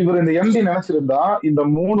 அப்போ இவர் இந்த எம்டி நினைச்சிருந்தா இந்த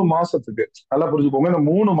 3 மாசத்துக்கு, நல்லா புரிஞ்சுக்கோங்க, இந்த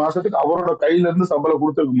 3 மாசத்துக்கு அவரோட கையில இருந்து சம்பளம்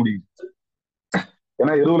கொடுத்துருக்க முடியும்.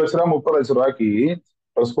 ஏன்னா 20 லட்ச ரூபா 30 லட்ச ரூபாய்க்கு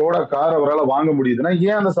ஒரு ஸ்கோடா கார் அவரால் வாங்க முடியுதுன்னா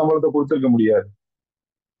ஏன் அந்த சம்பளத்தை கொடுத்துருக்க முடியாது?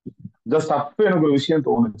 ஜஸ்ட் அப்ப எனக்கு ஒரு விஷயம்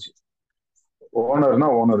தோணுச்சு, ஓனர்னா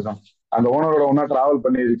ஓனர் தான். அந்த ஓனரோட ஒன்னா டிராவல்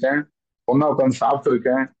பண்ணியிருக்கேன், ஒன்னா உட்காந்து சாப்பிட்டு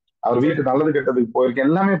இருக்கேன், அவர் வீட்டு நல்லது கெட்டதுக்கு போயிருக்கேன்,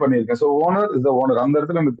 எல்லாமே பண்ணியிருக்கேன். So owner is the owner. அந்த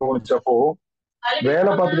இடத்துல எனக்கு தோணுச்சு. அப்போ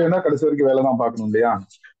வேலை பார்த்துட்டு இருந்தா கடைசி வரைக்கும் வேலை தான் பார்க்கணும் இல்லையா?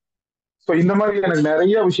 ஸோ இந்த மாதிரி எனக்கு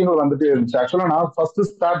நிறைய விஷயங்கள் வந்துட்டே இருந்துச்சு. ஆக்சுவலா நான் ஃபர்ஸ்ட்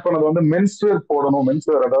ஸ்டார்ட் பண்ணது வந்து மென்ஸ்வேர் போடணும்,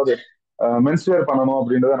 மென்ஸ்வேர் அதாவது மென்ஸ்வேர் பண்ணணும்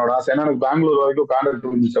அப்படின்றது என்னோட ஆசை. ஏன்னா எனக்கு பெங்களூர் வரைக்கும் கான்ட்ராக்ட்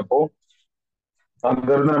இருந்துச்சு. அப்போ அங்க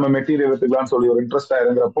இருந்து நம்ம மெட்டீரியல் எடுத்துக்கலாம்னு சொல்லி ஒரு இன்ட்ரெஸ்டா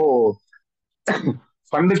இறங்குறப்போ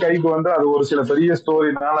ஃபண்டு கைக்கு வந்து அது ஒரு சில பெரிய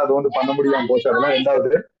ஸ்டோரினால அது வந்து பண்ண முடியாம போச்சு. அதெல்லாம்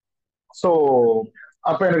ரெண்டாவது. ஸோ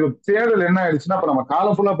அப்ப எனக்கு தேடல் என்ன ஆயிடுச்சுன்னா, அப்ப நம்ம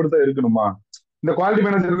காலம் ஃபுல்லா அப்படித்தான் இருக்கணுமா? இந்த குவாலிட்டி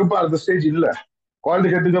மேனேஜர் இருக்கப்ப அடுத்த ஸ்டேஜ் இல்ல,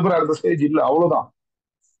 குவாலிட்டி ஹெட்டுக்கு அப்புறம் அடுத்த ஸ்டேஜ் இல்ல, அவ்வளவுதான்.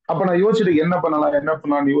 அப்ப நான் யோசிச்சுட்டு என்ன பண்ணலாம் என்ன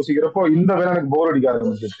பண்ணலாம்னு யோசிக்கிறப்போ இந்த வேலை எனக்கு போர் அடிக்க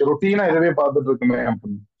ஆரம்பிச்சிருச்சு. ரொட்டீனா இதவே பார்த்துட்டு இருக்குமே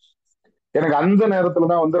அப்படின்னு. எனக்கு அந்த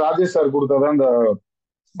நேரத்துலதான் வந்து ராஜேஷ் சார் கொடுத்ததான் இந்த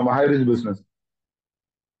நம்ம ஹைரிச் பிசினஸ்.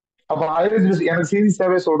 அப்ப ஹைரிச் பிசினஸ் எனக்கு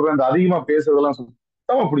சீரியஸாவே சொல்றேன், இந்த அதிகமா பேசுறதெல்லாம்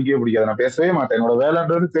சுத்தமா பிடிக்கவே பிடிக்காது. நான் பேசவே மாட்டேன். என்னோட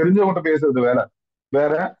வேலைன்றது தெரிஞ்சவங்ககிட்ட பேசுறது வேலை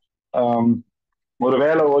வேற. ஆம், ஒரு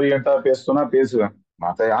வேலை ஓரியன்டா பேசணும்னா பேசுவேன்,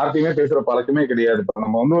 மற்ற யார்கிட்டயுமே பேசுற பழக்கமே கிடையாது. இப்ப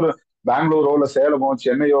நம்ம வந்து ஒரு பெங்களூரோ இல்ல சேலமோ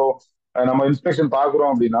சென்னையோ நம்ம இன்ஸ்பெக்ஷன்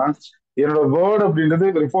பாக்குறோம் அப்படின்னா என்னோட வேர்டு அப்படின்றது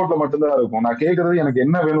ரிப்போர்ட்ல மட்டும்தான் இருக்கும். நான் கேட்கறது எனக்கு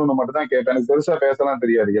என்ன வேணும்னு மட்டும் தான் கேட்பேன். எனக்கு பெருசா பேசலாம்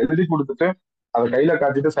தெரியாது. எழுதி கொடுத்துட்டு அதை கையில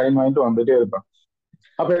காட்டிட்டு சைன் வாங்கிட்டு வந்துட்டே இருப்பேன்.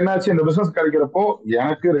 அப்ப என்னாச்சு, இந்த பிசினஸ் கிடைக்கிறப்போ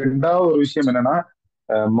எனக்கு ரெண்டாவது ஒரு விஷயம் என்னன்னா,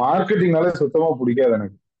 மார்க்கெட்டிங்னாலே சுத்தமா பிடிக்காது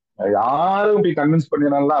எனக்கு. யாரும் இப்படி கன்வின்ஸ்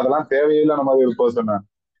பண்ணினால அதெல்லாம் தேவையில்லை மாதிரி ஒரு பர்சன்.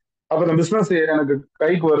 அப்ப இந்த பிசினஸ் எனக்கு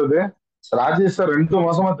கைக்கு வருது. ராஜேஷ் சார் 2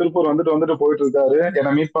 மாசமா திருப்பூர் வந்துட்டு வந்துட்டு போயிட்டு இருக்காரு.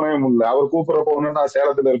 என்னை மீட் பண்ணவே முடியல. அவர் கூப்பிடுறப்ப ஒண்ணு நான்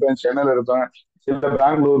சேலத்துல இருப்பேன், சென்னையில இருப்பேன், இல்ல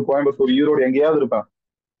பெங்களூர் கோயம்புத்தூர் ஈரோடு எங்கேயாவது இருப்பேன்.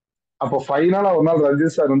 அப்போ ஃபைனலா ஒரு நாள்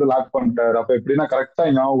ரஜிஷ் சார் வந்து லாக் பண்ணிட்டாரு. அப்ப எப்படின்னா கரெக்டா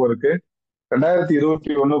ஞாபகம் இருக்கு,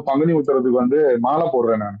 2021 பங்குனி உத்தரத்துக்கு வந்து மாலை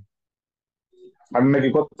போடுறேன் நான். அன்னைக்கு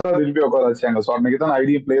கொத்தா திருப்பி உட்கார வச்சாங்க. ஸோ அன்னைக்கு தான் நான்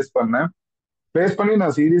ஐடியா பிளேஸ் பண்ணேன். பிளேஸ் பண்ணி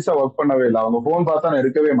நான் சீரியஸா ஒர்க் பண்ணவே இல்லை. அவங்க போன் பார்த்தா நான்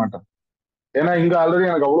எடுக்கவே மாட்டேன். ஏன்னா இங்க ஆல்ரெடி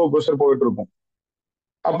எனக்கு அவ்வளவு ப்ரெஷர் போயிட்டு இருக்கும்.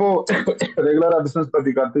 அப்போ ரெகுலரா பிசினஸ் பத்தி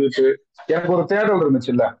கத்துக்கிட்டு எனக்கு ஒரு தேடல்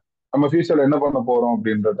இருந்துச்சு இல்ல, நம்ம ஃபியூச்சர்ல என்ன பண்ண போறோம்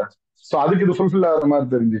அப்படின்றத. ஸோ அதுக்கு இது ஃபுல்ஃபில் ஆகிற மாதிரி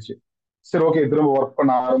தெரிஞ்சிச்சு. சரி ஓகே, திரும்ப ஒர்க்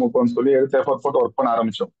பண்ண ஆரம்பிப்போம்னு சொல்லி எடுத்து எஃபர்ட் போட்டு ஒர்க் பண்ண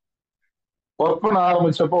ஆரம்பிச்சோம். ஒர்க் பண்ண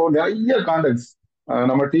ஆரம்பிச்சப்போ நிறைய கான்டாக்ட்ஸ்,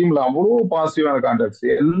 நம்ம டீம்ல அவ்வளவு பாசிட்டிவான கான்டாக்ட்ஸ்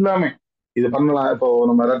எல்லாமே. இது பண்ணலாம், இப்போ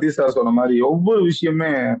நம்ம ரத்தீஷ் சார் சொன்ன மாதிரி ஒவ்வொரு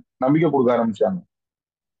விஷயமே நம்பிக்கை கொடுக்க ஆரம்பிச்சாங்க.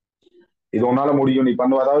 இது உன்னால முடியும், நீ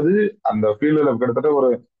பண்ணுவ. அதாவது அந்த ஃபீல்டுல கிட்டத்தட்ட ஒரு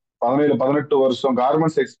 17 18 வருஷம்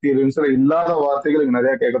கார்மெண்ட்ஸ் எக்ஸ்பீரியன்ஸ்ல இல்லாத வார்த்தைகள் எனக்கு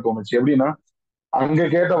நிறைய கேட்க தோணுச்சு. எப்படின்னா அங்க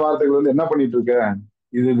கேட்ட வார்த்தைகள் வந்து என்ன பண்ணிட்டு இருக்க,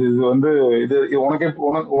 இது இது இது வந்து இது உனக்கே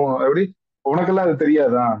எப்படி உனக்கெல்லாம் அது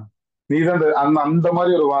தெரியாதா, நீ தான் அந்த அந்த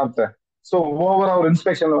மாதிரி ஒரு வார்த்தை. ஸோ ஓவரா ஒரு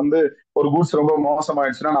இன்ஸ்பெக்ஷன்ல வந்து ஒரு கூட்ஸ் ரொம்ப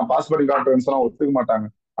மோசமாயிடுச்சுன்னா நான் பாஸ் பண்ணி காட்டுறேன்னு சொன்னா ஒத்துக்க மாட்டாங்க.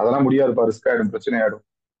 அதெல்லாம் முடியாதுப்பா, ரிஸ்க் ஆயிடும், பிரச்சனை ஆயிடும்.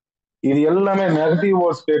 இது எல்லாமே நெகட்டிவ்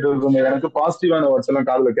வேர்ட்ஸ் கேட்டு இருந்த எனக்கு பாசிட்டிவான வேர்ட்ஸ் எல்லாம்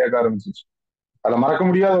காதுல கேட்க ஆரம்பிச்சிச்சு. அதுல மறக்க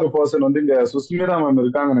முடியாத ஒரு பர்சன் வந்து இங்க சுஸ்மிதா மேம்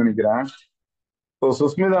இருக்காங்கன்னு நினைக்கிறேன். ஸோ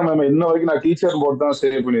சுஸ்மிதா மேம் இன்ன வரைக்கும் நான் டீச்சர் போர்டு தான்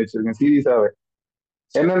சேவ் பண்ணி வச்சிருக்கேன் சீரியஸாவே.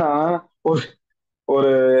 என்னன்னா ஒரு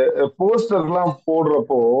ஒரு போஸ்டர் எல்லாம்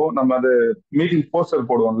போடுறப்போ நம்ம அது மீட்டிங் போஸ்டர்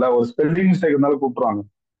போடுவோம்ல, ஒரு ஸ்பெல்லிங் மிஸ்டேக் இருந்தாலும் கூப்பிடுவாங்க.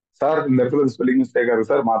 சார் இந்த இடத்துல ஸ்பெல்லிங் மிஸ்டேக்கா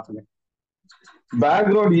இருக்கு சார், மாத்துங்க.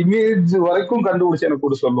 பேக்ரவுண்ட் இமேஜ் வரைக்கும் கண்டுபிடிச்சு எனக்கு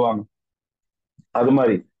கூட சொல்லுவாங்க. அது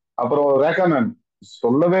மாதிரி. அப்புறம் ரேகா மேம்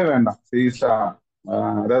சொல்லவே வேண்டாம் சீரியஸா.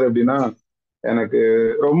 அதாவது எப்படின்னா, எனக்கு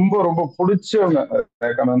ரொம்ப ரொம்ப பிடிச்சவங்க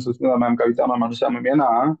Rekha ma'am, Sushmita ma'am, Kavitha ma'am, Anusha ma'am. ஏன்னா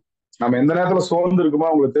நம்ம எந்த நேரத்துல சோர்ந்து இருக்குமோ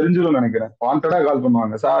அவங்களுக்கு தெரிஞ்சிடும் நினைக்கிறேன். வாண்டடா கால்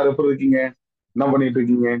பண்ணுவாங்க, சார் எப்படி இருக்கீங்க, என்ன பண்ணிட்டு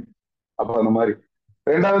இருக்கீங்க, அப்ப அந்த மாதிரி.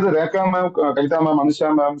 ரெண்டாவது Rekha ma'am, Kavitha ma'am, Anusha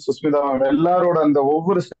ma'am, Sushmita ma'am எல்லாரோட அந்த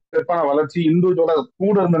ஒவ்வொரு ஸ்டெப்பான வளர்ச்சி இண்டிவிஜுவலா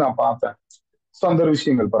கூட இருந்து நான் பார்த்தேன். ஸோ அந்த ஒரு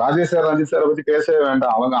விஷயங்கள். இப்போ ராஜேஷ் சார், ரஞ்சித் சாரை பத்தி பேசவே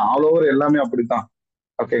வேண்டாம், அவங்க ஆல் ஓவர் எல்லாமே அப்படித்தான்.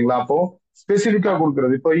 ஓகேங்களா. அப்போ ஸ்பெசிபிக்கா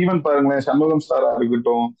கொடுக்குறது. இப்போ ஈவன் பாருங்களேன், சண்முகம் சாரா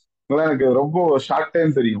இருக்கட்டும், இதெல்லாம் எனக்கு ரொம்ப ஷார்ட்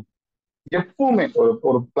டைம் தெரியும். எப்பவுமே ஒரு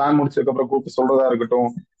ஒரு பிளான் முடிச்சதுக்கு அப்புறம் கூப்பிட்டு சொல்றதா இருக்கட்டும்,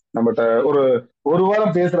 நம்மகிட்ட ஒரு ஒரு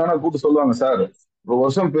வாரம் பேசுறாங்கன்னா கூப்பிட்டு சொல்லுவாங்க, சார் ஒரு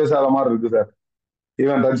வருஷம் பேசாத மாதிரி இருக்கு சார்.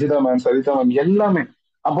 ஈவன் ரஞ்சிதா மேம், சரிதா மேம் எல்லாமே.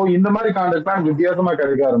 அப்போ இந்த மாதிரி கான்டாக்ட்லாம் எனக்கு வித்தியாசமா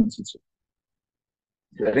கிடைக்க ஆரம்பிச்சிச்சு.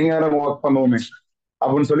 சரிங்க ஒர்க் பண்ணுவோமே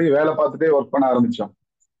அப்படின்னு சொல்லி வேலை பார்த்துட்டே ஒர்க் பண்ண ஆரம்பிச்சோம்.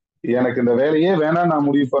 எனக்கு இந்த வேலையே வேணாம் நான்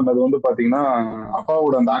முடிவு பண்ணது வந்து பாத்தீங்கன்னா,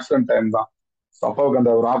 அப்பாவோட அந்த ஆக்சிடென்ட் டைம் தான். So அப்பாவுக்கு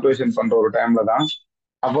அந்த ஒரு ஆப்ரேஷன் பண்ற ஒரு டைம்ல தான்.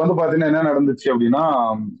 அப்ப வந்து பாத்தீங்கன்னா என்ன நடந்துச்சு அப்படின்னா,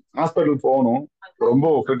 ஹாஸ்பிட்டல் போகணும். ரொம்ப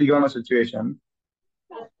கிரிட்டிக்கலான சுச்சுவேஷன்.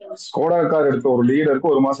 ஸ்கோடா கார் எடுத்த ஒரு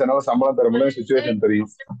லீடருக்கு ஒரு மாசம் என்னால சம்பளம் தர முடியாத சுச்சுவேஷன்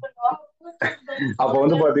தெரியும். அப்ப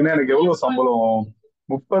வந்து பாத்தீங்கன்னா எனக்கு எவ்வளவு சம்பளம்,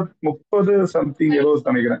 30 சம்திங் ஏதோ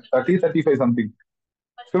நினைக்கிறேன், 35 சம்திங்,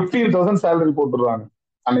 15,000 சேலரி போட்டுருவாங்க.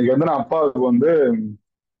 அன்னைக்கு வந்து நான் அப்பாவுக்கு வந்து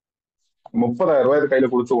 30,000 கையில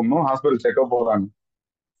கொடுத்து விடணும், ஹாஸ்பிட்டல் செக்அப் போறாங்க.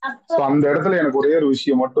 சோ அந்த இடத்துல எனக்கு ஒரே ஒரு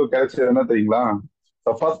விஷயம் மட்டும் கிடைச்சது என்ன தெரியுங்களா,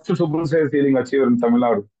 ஃபர்ஸ்ட் சூப்பர் சீலிங் அச்சீவர் இன்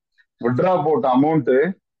தமிழ்நாடு. விட்ரா போட்ட அமௌண்ட்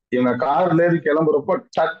எங்க கார்ல ஏறி கிளம்புறப்போ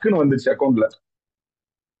டக்குன்னு வந்துச்சு அக்கௌண்ட்ல.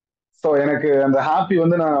 சோ எனக்கு அந்த ஹாப்பி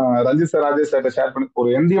வந்து நான் ரஞ்சித் சார், ராஜேஷ் சார்ட்ட ஷேர் பண்ணி ஒரு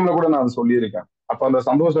என்டிஎம்ல கூட நான் சொல்லியிருக்கேன். அப்ப அந்த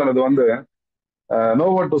சந்தோஷம் எனக்கு வந்து நோ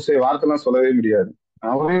வாட் டு சே, வார்த்தைலாம் சொல்லவே முடியாது.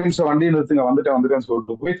 ஒரே நிமிஷம் வண்டியை நிறுத்துங்க, வந்துட்டேன்னு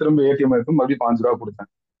சொல்லிட்டு போய் திரும்ப ஏடிஎம் எடுத்து மறுபடியும் 5 ரூபா கொடுத்தேன்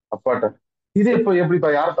அப்பாட்ட. இது இப்ப எப்படிப்பா,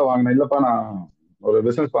 யார்கிட்ட வாங்கினேன், இல்லப்பா நான் ஒரு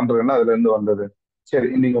பிசினஸ் பண்றேன்னா அதுல இருந்து வந்தது. சரி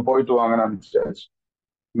நீங்க போயிட்டு வாங்கன்னு அனுப்பிச்சாச்சு.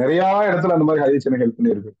 நிறைய இடத்துல அந்த மாதிரி ஹரிச்சனை ஹெல்ப்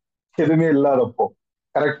பண்ணியிருக்கு, எதுவுமே இல்லாதப்போ.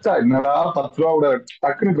 கரெக்டா என்னடா 10 ரூபா கூட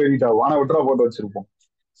டக்குன்னு கிரெடிட் ஆகும், ஆனா விட்ரா போட்டு வச்சிருப்போம்.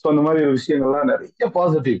 ஸோ அந்த மாதிரி ஒரு விஷயங்கள்லாம் நிறைய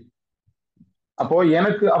பாசிட்டிவ். அப்போ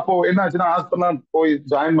எனக்கு அப்போ என்ன ஆச்சுன்னா, ஹாஸ்பிட்டல் போய்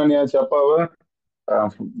ஜாயின் பண்ணியாச்சு அப்பாவை.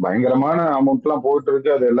 பயங்கரமான அமௌண்ட் எல்லாம் போயிட்டு இருக்கு.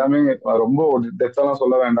 அது எல்லாமே ரொம்ப டெப்த் எல்லாம்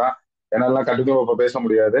சொல்ல வேண்டாம், என்னால கண்டிப்பா இப்ப பேச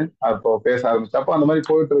முடியாது. அப்போ பேச ஆரம்பிச்சு அப்போ அந்த மாதிரி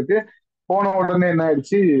போயிட்டு இருக்கு. போன உடனே என்ன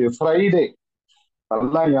ஆயிடுச்சு, ஃப்ரைடே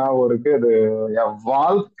நல்லா ஞாபகம் இருக்கு அது. என்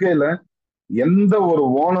வாழ்க்கையில எந்த ஒரு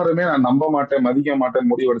ஓனருமே நான் நம்ப மாட்டேன், மதிக்க மாட்டேன்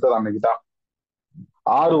முடிவு எடுத்தது அன்னைக்கு தான்.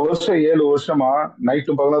 6 வருஷம் 7 வருஷமா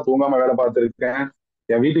நைட்டு பகலா தூங்காம வேலை பார்த்துருக்கேன்.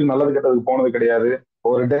 என் வீட்டுக்கு நல்லது கெட்டதுக்கு போனது கிடையாது.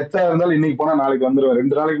 ஒரு டெத்தா இருந்தாலும் இன்னைக்கு போனா நாளைக்கு வந்துருவேன்,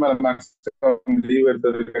 2 நாளைக்கு மேல மேக்ஸிமம் லீவ்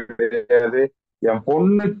எடுத்தது கிடையாது. என்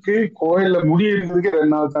பொண்ணுக்கு கோயில்ல முடி இருக்கிறதுக்கே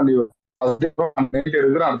 2 நாள் தான் லீவ். நைட்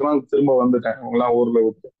எடுக்கிறேன், அடுத்த நாள் திரும்ப வந்துட்டேன் உங்களாம் ஊர்ல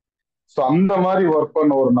விட்டு. ஸோ அந்த மாதிரி ஒர்க்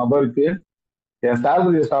பண்ண ஒரு நபருக்கு என்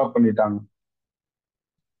சேலரியை ஸ்டாப் பண்ணிட்டாங்க.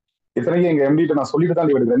 இத்தனைக்கும் எங்க எம்டிட்ட நான் சொல்லிட்டு தான்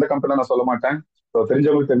லீவ் எடுக்கிறேன், எந்த கம்பெனில நான் சொல்ல மாட்டேன். ஸோ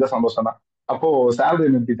தெரிஞ்சவங்களுக்கு தெரிஞ்ச சந்தோஷம் தான். அப்போ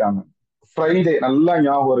சேலரி நிறுத்திட்டாங்க. ஃப்ரைடே நல்லா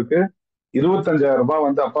ஞாபகம் இருக்கு, 25,000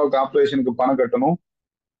 வந்து அப்பாவுக்கு ஆப்ரேஷனுக்கு பணம் கட்டணும்.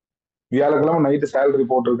 வியாழக்கிழமை நைட்டு சேலரி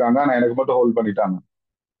போட்டிருக்காங்க, ஆனா எனக்கு மட்டும் ஹோல்ட் பண்ணிட்டாங்க.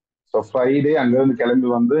 ஸோ ஃப்ரைடே அங்கிருந்து கிளம்பி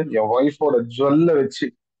வந்து என் ஒய்ஃபோட ஜுவல்ல வச்சு,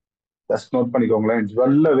 ஜஸ்ட் நோட் பண்ணிக்கோங்களேன்,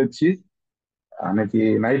 ஜுவல்ல வச்சு அன்னைக்கு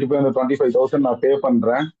நைட்டு போய் அந்த 25,000 நான் பே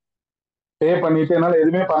பண்றேன். பே பண்ணிட்டு என்னால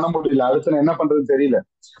எதுவுமே பண்ண முடியல, அடுத்து நான் என்ன பண்றதுன்னு தெரியல.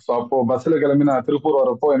 ஸோ அப்போ பஸ்ல கிளம்பி நான் திருப்பூர்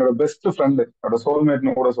வரப்போ என்னோட பெஸ்ட் ஃப்ரெண்டு, என்னோட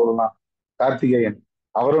சோல்மேட்னு கூட சொல்லலாம், கார்த்திகேயன்.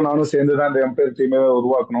 அவரும் நானும் சேர்ந்து தான் இந்த எம்பையர் டீமே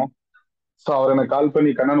உருவாக்கணும். ஸோ அவர் எனக்கு கால்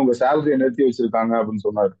பண்ணி, கண்ணன் உங்க சேலரியை நிறுத்தி வச்சிருக்காங்க அப்படின்னு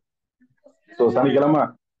சொன்னாரு. ஸோ சனிக்கிழமை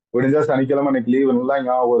விடிஞ்சா, சனிக்கிழமை எனக்கு லீவு நல்லா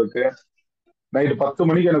ஞாபகம் இருக்கு. நைட்டு 10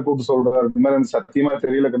 மணிக்கு எனக்கு கூப்பிட்டு சொல்றாரு, இந்த மாதிரி எனக்கு சத்தியமா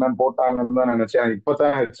தெரியல கண்ணன், போட்டாங்கன்னு தான் நினைச்சேன்,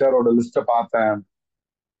 இப்பதான் ஹெச்ஆரோட லிஸ்ட்டை பார்த்தேன்,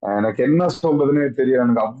 எனக்கு என்ன சொல்றதுன்னே தெரியல,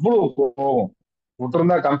 எனக்கு அவ்வளவு கோவம்.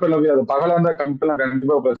 விட்டுருந்தா கம்பெனில போய் அது பகலா இருந்தா கம்பெனில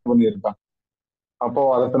கண்டிப்பா பிரச்சனை பண்ணியிருப்பேன். அப்போ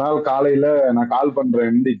அடுத்த நாள் காலையில நான் கால் பண்றேன்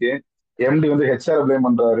எம்டிக்கு. எம்டி வந்து ஹெச்ஆர் பிளேம்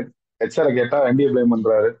பண்றாரு, ஹெச்ஆர் கேட்டா எம்டி பிளேம்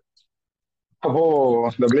பண்றாரு. அப்போ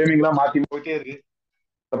இந்த பிளேமிங் எல்லாம் மாத்தி போயிட்டே இருக்கு.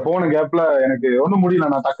 போன கேப்ல எனக்கு ஒண்ணும் முடியல,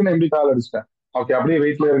 நான் டக்குன்னு எம்டி கால் அடிச்சிட்டேன். ஓகே அப்படியே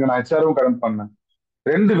வெயிட்ல இருங்க, நான் ஹெச்ஆரும் கனெக்ட் பண்ணேன்.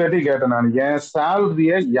 2 பேர்ட்டையும் கேட்டேன், நான் என்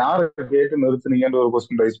சேலரிய யாரை கேட்டு நிறுத்துனீங்கன்னு ஒரு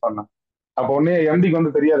கொஸ்டின் ரைஸ் பண்ணேன். அப்போ உடனே எம்டிக்கு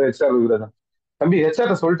வந்து தெரியாது ஹெச்ஆர் இருக்கிறது. தம்பி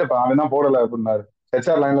ஹெச்ஆர் சொல்லிட்டப்பா, அவன் தான் போடல அப்படின்னாரு.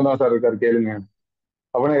 ஹெச்ஆர் லைன்ல தான் சார் இருக்காரு, கேளுங்க.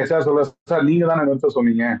 அப்படின்னு ஹெச்ஆர் சொல்ற, சார் நீங்க தானே நிறுத்த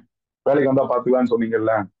சொன்னீங்க, வேலைக்கு வந்தா பாத்துக்கலாம்னு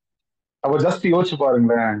சொன்னீங்கல்ல. அப்ப ஜஸ்ட் யோசிச்சு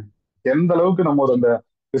பாருங்களேன், எந்த அளவுக்கு நம்ம ஒரு அந்த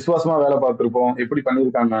விசுவாசமா வேலை பார்த்திருப்போம், எப்படி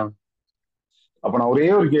பண்ணியிருக்காங்க. அப்ப நான் ஒரே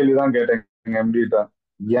ஒரு கேள்விதான் கேட்டேன் எங்க எம்டிட்ட,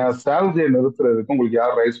 என் சேலரியை நிறுத்துறதுக்கு உங்களுக்கு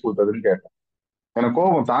யார் ரைஸ் கொடுத்ததுன்னு கேட்டேன். எனக்கு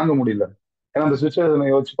கோபம் தாங்க முடியல. ஏன்னா அந்த சுச்சுவேஷனை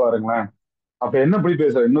யோசிச்சு பாருங்களேன். அப்ப என்ன இப்படி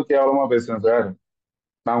பேசுறேன், இன்னும் கேவலமா பேசுறேன் சார்.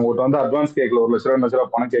 நான் உங்கள்கிட்ட வந்து அட்வான்ஸ் கேட்கல, 1 லட்ச ரூபா 2 லட்ச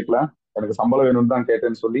ரூபா பணம் கேட்கல, எனக்கு சம்பளம் வேணும்னு தான்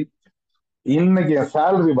கேட்டேன்னு சொல்லி இன்னைக்கு என்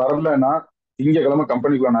சேலரி வரலன்னா திங்கக்கிழமை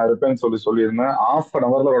கம்பெனிக்குள்ள நான் இருப்பேன்னு சொல்லியிருந்தேன்.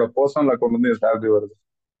 1/2 hourல அவரோட பர்சனல் அக்கௌண்ட் வந்து என் சேலரி வருது.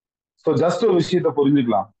 ஸோ ஜஸ்ட் ஒரு விஷயத்த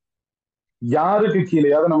புரிஞ்சுக்கலாம். யாருக்கு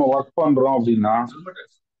கீழேயாவது நம்ம ஒர்க் பண்றோம் அப்படின்னா,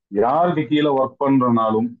 யாருக்கு கீழே ஒர்க்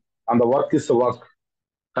பண்றனாலும் அந்த ஒர்க் இஸ் ஒர்க்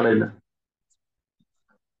கடையில.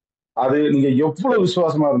 அது நீங்க எவ்வளவு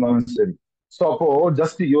விசுவாசமா இருந்தாலும் சரி. ஸோ அப்போ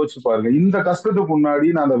ஜஸ்ட் யோசிச்சு பாருங்க. இந்த கஷ்டத்துக்கு முன்னாடி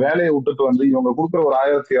நான் அந்த வேலையை விட்டுட்டு வந்து இவங்க கொடுக்குற ஒரு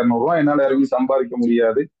 1200 ரூபாய் என்னால இறங்கி சம்பாதிக்க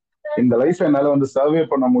முடியாது, இந்த லைஃப் என்னால வந்து சர்வே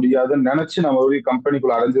பண்ண முடியாதுன்னு நினைச்சு நான் மறுபடியும்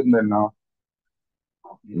கம்பெனிக்குள்ள அடைஞ்சிருந்தேன்னா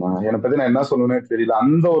என்னை பத்தி நான் என்ன சொல்லணும்னே தெரியல.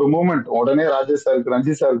 அந்த ஒரு மூமெண்ட் உடனே ராஜேஷ் சாருக்கு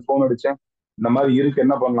ரஞ்சித் சாருக்கு போன் அடிச்சேன். இந்த மாதிரி இருக்கு,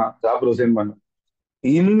 என்ன பண்ணலாம், ஜாப் ரிசைன் பண்ணு.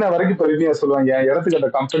 இன்ன வரைக்கும் பெருமையா சொல்லுவாங்க, என் இடத்துக்கு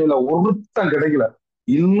அந்த கம்பெனில ஒருத்தன் கிடைக்கல.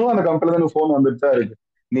 இன்னும் அந்த கம்பெனில இருந்து போன் வந்துட்டு தான் இருக்கு.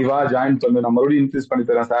 நீ வா ஜாயின் பண்ணு, நான் மறுபடியும் இன்க்ரீஸ் பண்ணி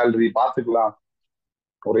தரேன் சேலரி, பாத்துக்கலாம்.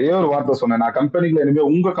 ஒரே ஒரு வார்த்தை சொன்னேன், நான் கம்பெனிக்குள்ள இனிமே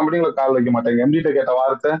உங்க கம்பெனிக்குள்ள கால் வைக்க மாட்டேங்க. எம்டி கிட்ட கேட்ட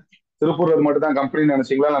வார்த்தை, திருப்பூர் அது மட்டும் தான் கம்பெனி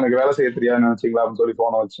நினைச்சீங்களா, எனக்கு வேலை செய்ய தெரியாது நினைச்சீங்களா அப்படின்னு சொல்லி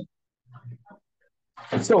போன வச்சேன்.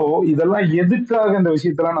 சோ இதெல்லாம் எதுக்காக இந்த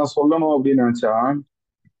விஷயத்தெல்லாம் நான் சொல்லணும் அப்படின்னு நினைச்சா,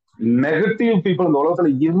 நெகட்டிவ் பீப்புள் இந்த உலகத்துல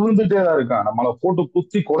இருந்துட்டே தான் இருக்கான். நம்மளை போட்டு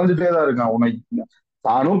குத்தி குறைஞ்சிட்டே தான் இருக்கான். உன்னை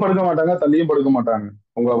தானும் படுக்க மாட்டாங்க, தள்ளியும் படுக்க மாட்டாங்க,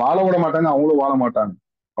 உங்களை வாழ விட மாட்டாங்க, அவங்களும் வாழ மாட்டாங்க.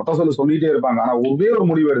 மொத்த சொல்லிட்டே இருப்பாங்க. ஆனா ஒரே ஒரு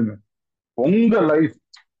முடிவு எடுங்க. உங்க லைஃப்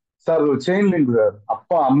சார் ஒரு செயின் லிங்க் சார்.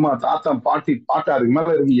 அப்பா அம்மா தாத்தா பாட்டி பாட்டா அதுக்கு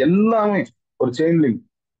மேல இருக்கு எல்லாமே ஒரு செயின் லிங்க்.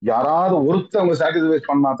 யாராவது ஒருத்தவங்க சாக்ரிஃபைஸ்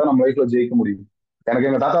பண்ணா தான் நம்ம லைஃப்ல ஜெயிக்க முடியும். எனக்கு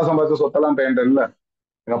எங்க தாத்தா சம்பாதிச்ச சொத்தெல்லாம் என்கிட்ட இல்ல,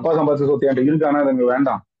 எங்க அப்பா சம்பாதிச்ச சொத்து என்கிட்ட இருக்கானா அது எனக்கு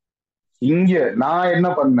வேண்டாம். இங்க நான் என்ன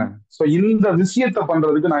பண்ணேன், சோ இந்த விஷயத்த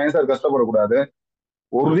பண்றதுக்கு நான் ஏன் சார் கஷ்டப்படக்கூடாது?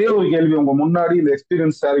 ஒரே ஒரு கேள்வி உங்க முன்னாடி, இந்த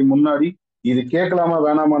எக்ஸ்பீரியன்ஸ் ஷேரிங் முன்னாடி, இது கேட்கலாமா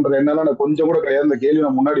வேணாமான்ற எண்ணெல்லாம் எனக்கு கொஞ்சம் கூட கிடையாது. இந்த கேள்வி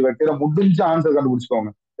நான் முன்னாடி வைக்கிற, முடிஞ்ச ஆன்சர்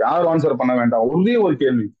கண்டுபிடிச்சுக்கோங்க. யாரும் ஆன்சர் பண்ண வேண்டாம். ஒரே ஒரு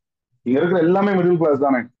கேள்வி. இங்க இருக்கிற எல்லாமே மிடில் கிளாஸ்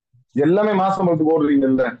தானே, எல்லாமே மாசம் சம்பளத்துக்கு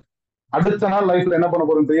ஓடுறீங்கல்ல, அடுத்த நாள் லைஃப்ல என்ன பண்ண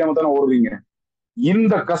போறோம்னு தெரியாம தானே ஓடுறீங்க.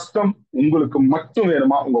 இந்த கஷ்டம் உங்களுக்கு மட்டும்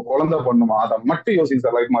வேணுமா, உங்க குழந்தை பண்ணுமா, அதை மட்டும் யோசிங்க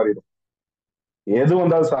சார், லைஃப் மாறிடும். எது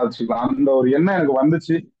வந்தாலும் சாதிச்சுக்கலாம். அந்த ஒரு எண்ணம் எனக்கு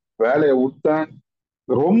வந்துச்சு. வேலையை விட்டேன்.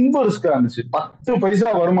 ரொம்ப ரிஸ்கா இருந்துச்சு. 10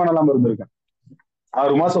 பைசா வருமானம் இல்லாம இருந்திருக்கேன்.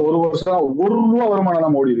 6 மாசம் 1 வருஷம் 1 ரூபா வருமானம்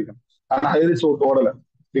இல்லாம ஓடி இருக்கேன். ஆனா ஹைரிச் விட்டு ஓடல.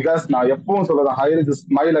 பிகாஸ் நான் எப்பவும் சொல்றேன், ஹைரிச் is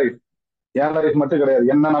my life. N life மட்டும் கிடையாது,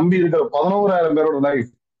 என்ன நம்பி இருக்கிற 11,000 பேரோட லைஃப்.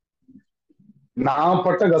 நான்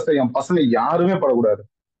பட்ட கஷ்டம் என் பசங்க யாருமே படக்கூடாது.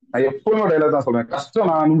 நான் எப்பவுமே டைலாக் தான் சொல்றேன், கஷ்டம்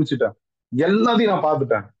நான் அனுபவிச்சுட்டேன், எல்லாத்தையும் நான்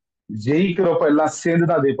பார்த்துட்டேன். ஜெயிக்கிறப்ப எல்லாம்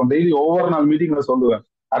சேர்ந்துதான் ஜெயிப்போம். டெய்லி ஒவ்வொரு நாள் மீட்டிங்ல சொல்லுவேன்.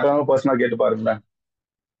 அட்டனாலும் பர்சனலா கேட்டு பாருங்களேன்.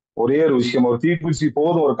 ஒரே ஒரு விஷயம், ஒரு தீக்குச்சி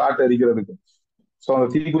போதும் ஒரு காட்டு எரிக்கிறதுக்கு. சோ அந்த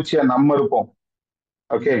தீக்குச்சியா நம்ம இருப்போம்.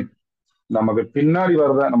 ஓகே, நமக்கு பின்னாடி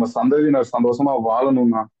வர்றத நம்ம சந்ததியினர் சந்தோஷமா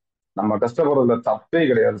வாழணும்னா நம்ம கஷ்டப்படுறதுல தப்பே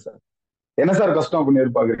கிடையாது சார். என்ன சார் கஷ்டம் அப்படின்னு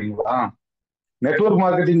எதிர்பார்க்குறீங்களா? Network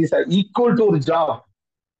marketing is equal to ஒரு ஜாப்.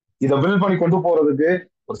 இதை பில்ட் பண்ணி கொண்டு போறதுக்கு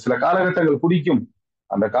ஒரு சில காலகட்டங்கள் பிடிக்கும்.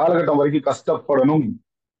 அந்த காலகட்டம் வரைக்கும் கஷ்டப்படணும்.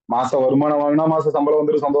 மாச வருமானம் வாங்கினா மாச சம்பளம்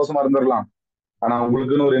வந்துட்டு சந்தோஷமா இருந்துடலாம். ஆனா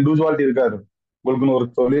உங்களுக்குன்னு ஒரு இண்டிவிஜுவாலிட்டி இருக்காது, உங்களுக்குன்னு ஒரு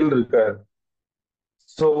தொழில் இருக்காது.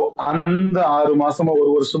 சோ அந்த 6 மாசமோ 1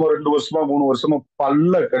 வருஷமோ 2 வருஷமோ 3 வருஷமோ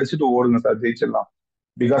பல்ல கடிச்சிட்டு ஓடுங்க சார், ஜெயிச்சிடலாம்.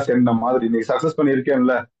 பிகாஸ் என்ன மாதிரி நீ சக்சஸ்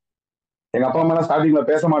பண்ணியிருக்கேன்ல. எங்க அப்பா அம்மா ஸ்டார்டிங்ல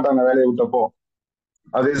பேச மாட்டாங்க வேலையை விட்டப்போ.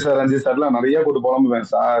 அதே சார் ரஞ்சித் சார்லாம் நிறைய கூட்டு புலம்புவேன்,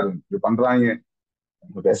 சார் இது பண்றாங்க,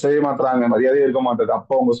 பேசவே மாத்துறாங்க, மரியாதையே இருக்க மாட்டேது.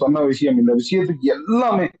 அப்போ அவங்க சொன்ன விஷயம், இந்த விஷயத்துக்கு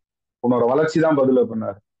எல்லாமே உன்னோட வளர்ச்சி தான் பதில்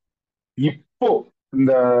பண்ணாரு. இப்போ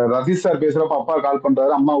இந்த ரதீஷ் சார் பேசுறப்ப அப்பா கால்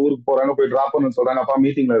பண்றாரு, அம்மா ஊருக்கு போறாங்க, போய் டிராப் பண்ணு சொல்றாங்க, அப்பா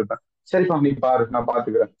மீட்டிங்ல இருப்பேன். சரிப்பா நீ பாரு, நான்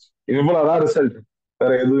பாத்துக்கிறேன். இவ்வளவுதான் ரிசல்ட்,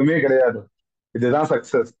 வேற எதுவுமே கிடையாது. இதுதான்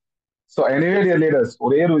success. So anyway dear leaders,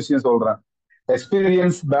 ஒரே ஒரு விஷயம் சொல்றேன்.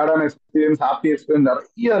 எக்ஸ்பீரியன்ஸ், பேடான எக்ஸ்பீரியன்ஸ், ஹாப்பி எக்ஸ்பீரியன்ஸ்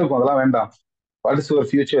நிறைய இருக்கும், அதெல்லாம் வேண்டாம். What is your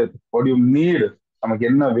future, what you need, நமக்கு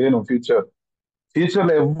என்ன வேணும் ஃபியூச்சர்.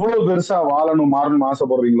 ஃபியூச்சர்ல எவ்வளவு பெருசா வாழணும் மாறணும்னு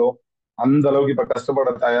ஆசைப்படுறீங்களோ அந்த அளவுக்கு இப்ப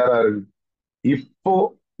கஷ்டப்பட தயாரா இருக்கு. இப்போ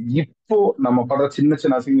இப்போ நம்ம படுற சின்ன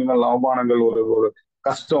சின்ன அசிங்கங்கள், அவமானங்கள், ஒரு ஒரு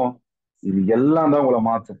கஷ்டம், இது எல்லாம் தான் உங்களை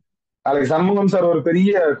மாத்தும். நாளைக்கு சண்முகம் சார் ஒரு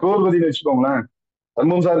பெரிய குரோர்பதினு வச்சுக்கோங்களேன்.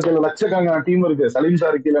 சண்முகம் சார் கீழே லட்சக்கணக்கான டீம் இருக்கு. சலீம்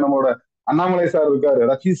சார் கீழே நம்மளோட அண்ணாமலை சார் இருக்காரு,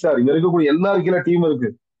 ரஷீத் சார், இங்க இருக்கக்கூடிய எல்லாரும் கீழே டீம் இருக்கு.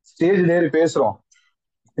 ஸ்டேஜ்ல ஏறி பேசுறோம்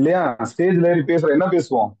இல்லையா? ஸ்டேஜ்ல ஏறி பேசுறோம், என்ன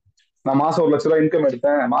பேசுவோம்? நான் மாசம் 1 லட்ச ரூபாய் இன்கம்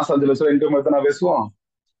எடுத்தேன், மாசம் 5 லட்ச ரூபாய் இன்கம் எடுத்தேன், நான் பேசுவோம்.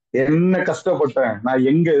 என்ன கஷ்டப்பட்டேன், நான்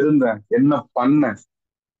எங்க இருந்தேன், என்ன பண்ணேன்,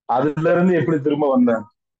 அதுல இருந்து எப்படி திரும்ப வந்தேன்,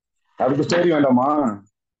 அதுக்கு ஸ்டோரி வேண்டாமா?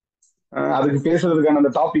 அதுக்கு பேசுறதுக்கான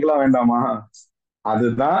அந்த டாபிக் எல்லாம் வேண்டாமா?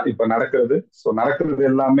 அதுதான் இப்ப நடக்கிறது. சோ நடக்கிறது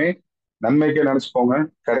எல்லாமே நன்மைக்கே நினைச்சுக்கோங்க.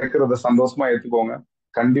 கிடைக்கிறத சந்தோஷமா ஏத்துக்கோங்க.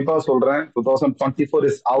 கண்டிப்பா சொல்றேன், 2024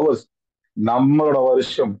 இஸ் அவர்ஸ், நம்மளோட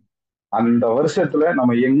வருஷம். அந்த வருஷத்துல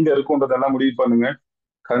நம்ம எங்க இருக்கோன்றதெல்லாம் முடிவு பண்ணுங்க.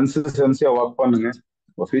 கன்சிஸ்டன்சியா ஒர்க் பண்ணுங்க.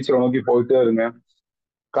 ஃபியூச்சரை நோக்கி போயிட்டே இருங்க.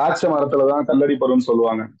 காய்ச்ச மரத்துலதான் கல்லடி பருவம்னு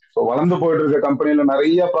சொல்லுவாங்க. ஸோ வளர்ந்து போயிட்டு இருக்க கம்பெனில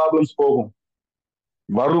நிறைய ப்ராப்ளம்ஸ் போகும்,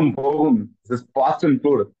 வரும், போகும். Past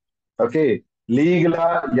include. ஓகே, லீகலா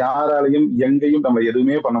யாராலையும் எங்கேயும் நம்ம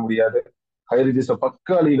எதுவுமே பண்ண முடியாது. ஹைரிச் இஸ்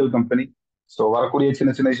பக்கா லீகல் கம்பெனி. ஸோ வரக்கூடிய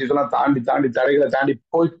சின்ன சின்ன இஷ்யூஸ் எல்லாம் தாண்டி தாண்டி தடைகளை தாண்டி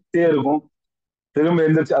போயிட்டே இருக்கும். திரும்ப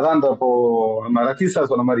எந்திரிச்சு அதான் அந்த இப்போ நம்ம ரத்தீஷ் சார்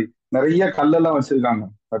சொன்ன மாதிரி நிறைய கல்லெல்லாம் வச்சிருக்காங்க.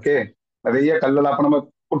 ஓகே, நிறைய கல்லெல்லாம் அப்ப நம்ம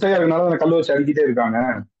குட்டையா இருக்கனால அந்த கல்லை வச்சு அடிக்கிட்டே இருக்காங்க.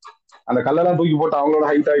 அந்த கல்லெல்லாம் தூக்கி போட்டு அவங்களோட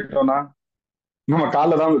ஹைட் ஆகிட்டோம்னா நம்ம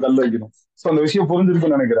காலில் தான் அவங்க கல் வைக்கணும். ஸோ அந்த விஷயம்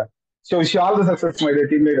புரிஞ்சிருக்குன்னு நினைக்கிறேன். So wish all the success my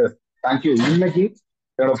team leaders. Thank you. இன்னைக்கு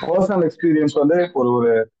என்னோட பர்சனல் எக்ஸ்பீரியன்ஸ் வந்து ஒரு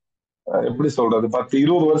ஒரு எப்படி சொல்றது,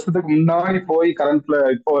 10-20 வருஷத்துக்கு முன்னாடி போய் கரண்ட்ல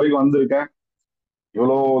இப்போ வரைக்கும் வந்திருக்கேன்.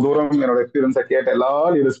 இவ்வளவு தூரம் என்னோட எக்ஸ்பீரியன்ஸை கேட்ட எல்லா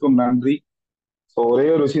லீடர்ஸ்க்கும் நன்றி. ஸோ ஒரே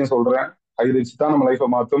ஒரு விஷயம் சொல்றேன், ஹைரிச் தான் நம்ம லைஃபை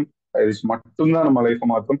மாற்றும். ஹைரிச் மட்டும்தான் நம்ம லைஃபை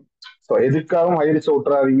மாற்றும். ஸோ எதுக்காகவும் ஹைரிச்சை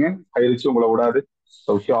விட்டுறாதீங்க, ஹைரிச் உங்களை விடாது.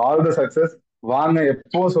 So all the success. வாங்க,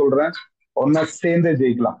 எப்போ சொல்றேன், ஒன்னா சேர்ந்தே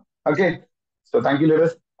ஜெயிக்கலாம். Okay, so thank you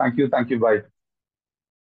leaders. Thank you, thank you, பாய்.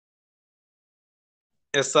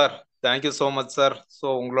 Yes sir, thank you so much sir. So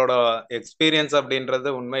உங்களோட எக்ஸ்பீரியன்ஸ் அப்படின்றது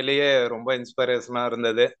உண்மையிலேயே ரொம்ப இன்ஸ்பிரேஷனாக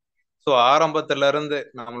இருந்தது. ஸோ ஆரம்பத்துல இருந்து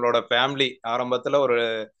நம்மளோட ஃபேமிலி ஆரம்பத்துல ஒரு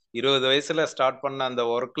 20 வயசுல ஸ்டார்ட் பண்ண அந்த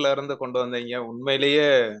ஒர்க்ல இருந்து கொண்டு வந்தீங்க. உண்மையிலேயே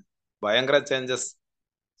பயங்கர சேஞ்சஸ்.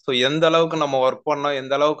 ஸோ எந்த அளவுக்கு நம்ம ஒர்க் பண்ணோம்,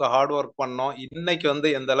 எந்த அளவுக்கு ஹார்ட் ஒர்க் பண்ணோம், இன்னைக்கு வந்து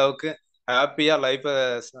எந்த அளவுக்கு ஹாப்பியா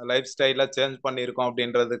லைஃப் ஸ்டைல சேஞ்ச் பண்ணியிருக்கோம்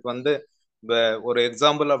அப்படின்றதுக்கு வந்து ஒரு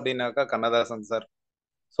எக்ஸாம்பிள் அப்படின்னாக்கா கண்ணதாசன் சார்.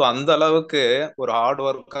 ஸோ அந்த அளவுக்கு ஒரு ஹார்ட்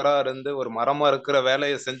ஒர்க்கரா இருந்து ஒரு மரமா இருக்கிற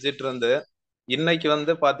வேலையை செஞ்சுட்டு இருந்து இன்னைக்கு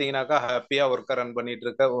வந்து பாத்தீங்கன்னாக்கா ஹாப்பியா ஒர்க்கை ரன் பண்ணிட்டு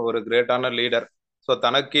இருக்க ஒரு கிரேட்டான லீடர். ஸோ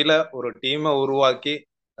தனக்கு கீழே ஒரு டீமை உருவாக்கி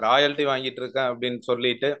ராயல்ட்டி வாங்கிட்டு இருக்கேன் அப்படின்னு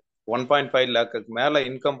சொல்லிட்டு 1.5 லேக்கு மேல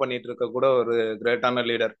இன்கம் பண்ணிட்டு இருக்க கூட ஒரு கிரேட்டான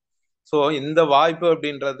லீடர். ஸோ இந்த வாய்ப்பு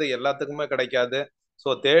அப்படின்றது எல்லாத்துக்குமே கிடைக்காது. ஸோ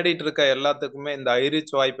தேடிட்டு இருக்க எல்லாத்துக்குமே இந்த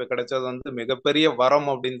ஐரிச் வாய்ப்பு கிடைச்சது வந்து மிகப்பெரிய வரம்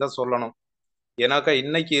அப்படின்னு தான் சொல்லணும். ஏன்னாக்கா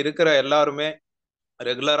இன்னைக்கு இருக்கிற எல்லாருமே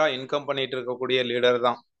ரெகுலரா இன்கம் பண்ணிட்டு இருக்கக்கூடிய லீடர்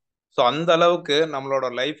தான். ஸோ அந்த அளவுக்கு நம்மளோட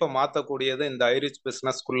லைஃப்பை மாற்றக்கூடியது இந்த ஐரிச்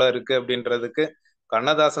பிஸ்னஸ்க்குள்ள இருக்கு அப்படின்றதுக்கு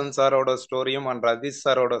கண்ணதாசன் சாரோட ஸ்டோரியும் அண்ட் ரதீஷ்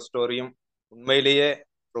சாரோட ஸ்டோரியும் உண்மையிலேயே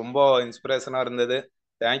ரொம்ப இன்ஸ்பிரேஷனாக இருந்தது.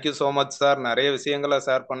 Thank you so much sir. நிறைய விஷயங்களை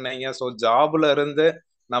ஷேர் பண்ணீங்க. ஸோ ஜாப்ல இருந்து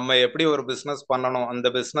நம்ம எப்படி ஒரு பிஸ்னஸ் பண்ணணும், அந்த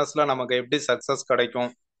பிஸ்னஸ்ல நமக்கு எப்படி சக்ஸஸ் கிடைக்கும்.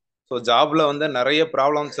 ஸோ ஜாப்ல வந்து நிறைய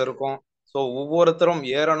ப்ராப்ளம்ஸ் இருக்கும். ஸோ ஒவ்வொருத்தரும்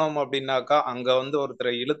ஏறணும் அப்படின்னாக்கா அங்க வந்து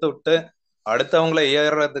ஒருத்தரை இழுத்து விட்டு அடுத்தவங்களை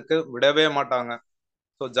ஏறுறதுக்கு விடவே மாட்டாங்க.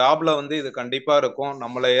 ஸோ ஜாப்ல வந்து இது கண்டிப்பா இருக்கும்.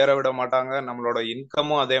 நம்மளை ஏற விட மாட்டாங்க. நம்மளோட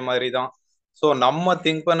இன்கமும் அதே மாதிரி தான். ஸோ நம்ம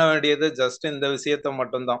திங்க் பண்ண வேண்டியது ஜஸ்ட் இந்த விஷயத்த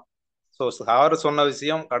மட்டும்தான். ஸோ சார் சொன்ன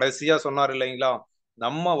விஷயம் கடைசியா சொன்னார் இல்லைங்களா,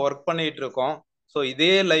 நம்ம ஒர்க் பண்ணிட்டு இருக்கோம். ஸோ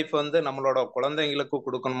இதே லைஃப் வந்து நம்மளோட குழந்தைங்களுக்கு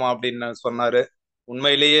கொடுக்கணுமா அப்படின்னு சொன்னாரு.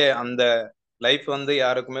 உண்மையிலேயே அந்த லைஃப் வந்து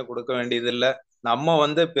யாருக்குமே கொடுக்க வேண்டியது இல்லை. நம்ம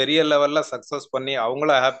வந்து பெரிய லெவல்ல சக்சஸ் பண்ணி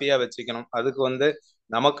அவங்கள ஹாப்பியா வச்சுக்கணும். அதுக்கு வந்து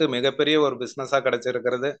நமக்கு மிகப்பெரிய ஒரு பிசினஸா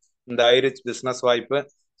கிடைச்சிருக்கிறது இந்த ஐரிச் பிசினஸ் வாய்ப்பு.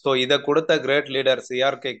 ஸோ இதை கொடுத்த great leader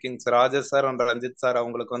சிஆர்கே Kings Rajesh sir and Ranjith sir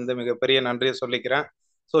அவங்களுக்கு வந்து மிகப்பெரிய நன்றியை சொல்லிக்கிறேன்.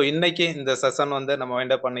 ஸோ இன்னைக்கு இந்த செஷன் வந்து நம்ம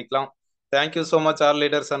வைண்ட் அப் பண்ணிக்கலாம். Thank you so much all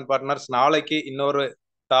leaders and partners. நாளைக்கு இன்னொரு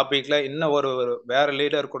டாபிக்ல இன்னும் ஒரு வேற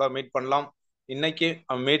லீடர் கூட மீட் பண்ணலாம். இன்னைக்கு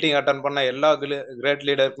மீட்டிங் அட்டன் பண்ண எல்லா கிரேட்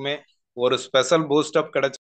லீடருக்குமே ஒரு ஸ்பெஷல் பூஸ்ட் அப் கிடைச்சு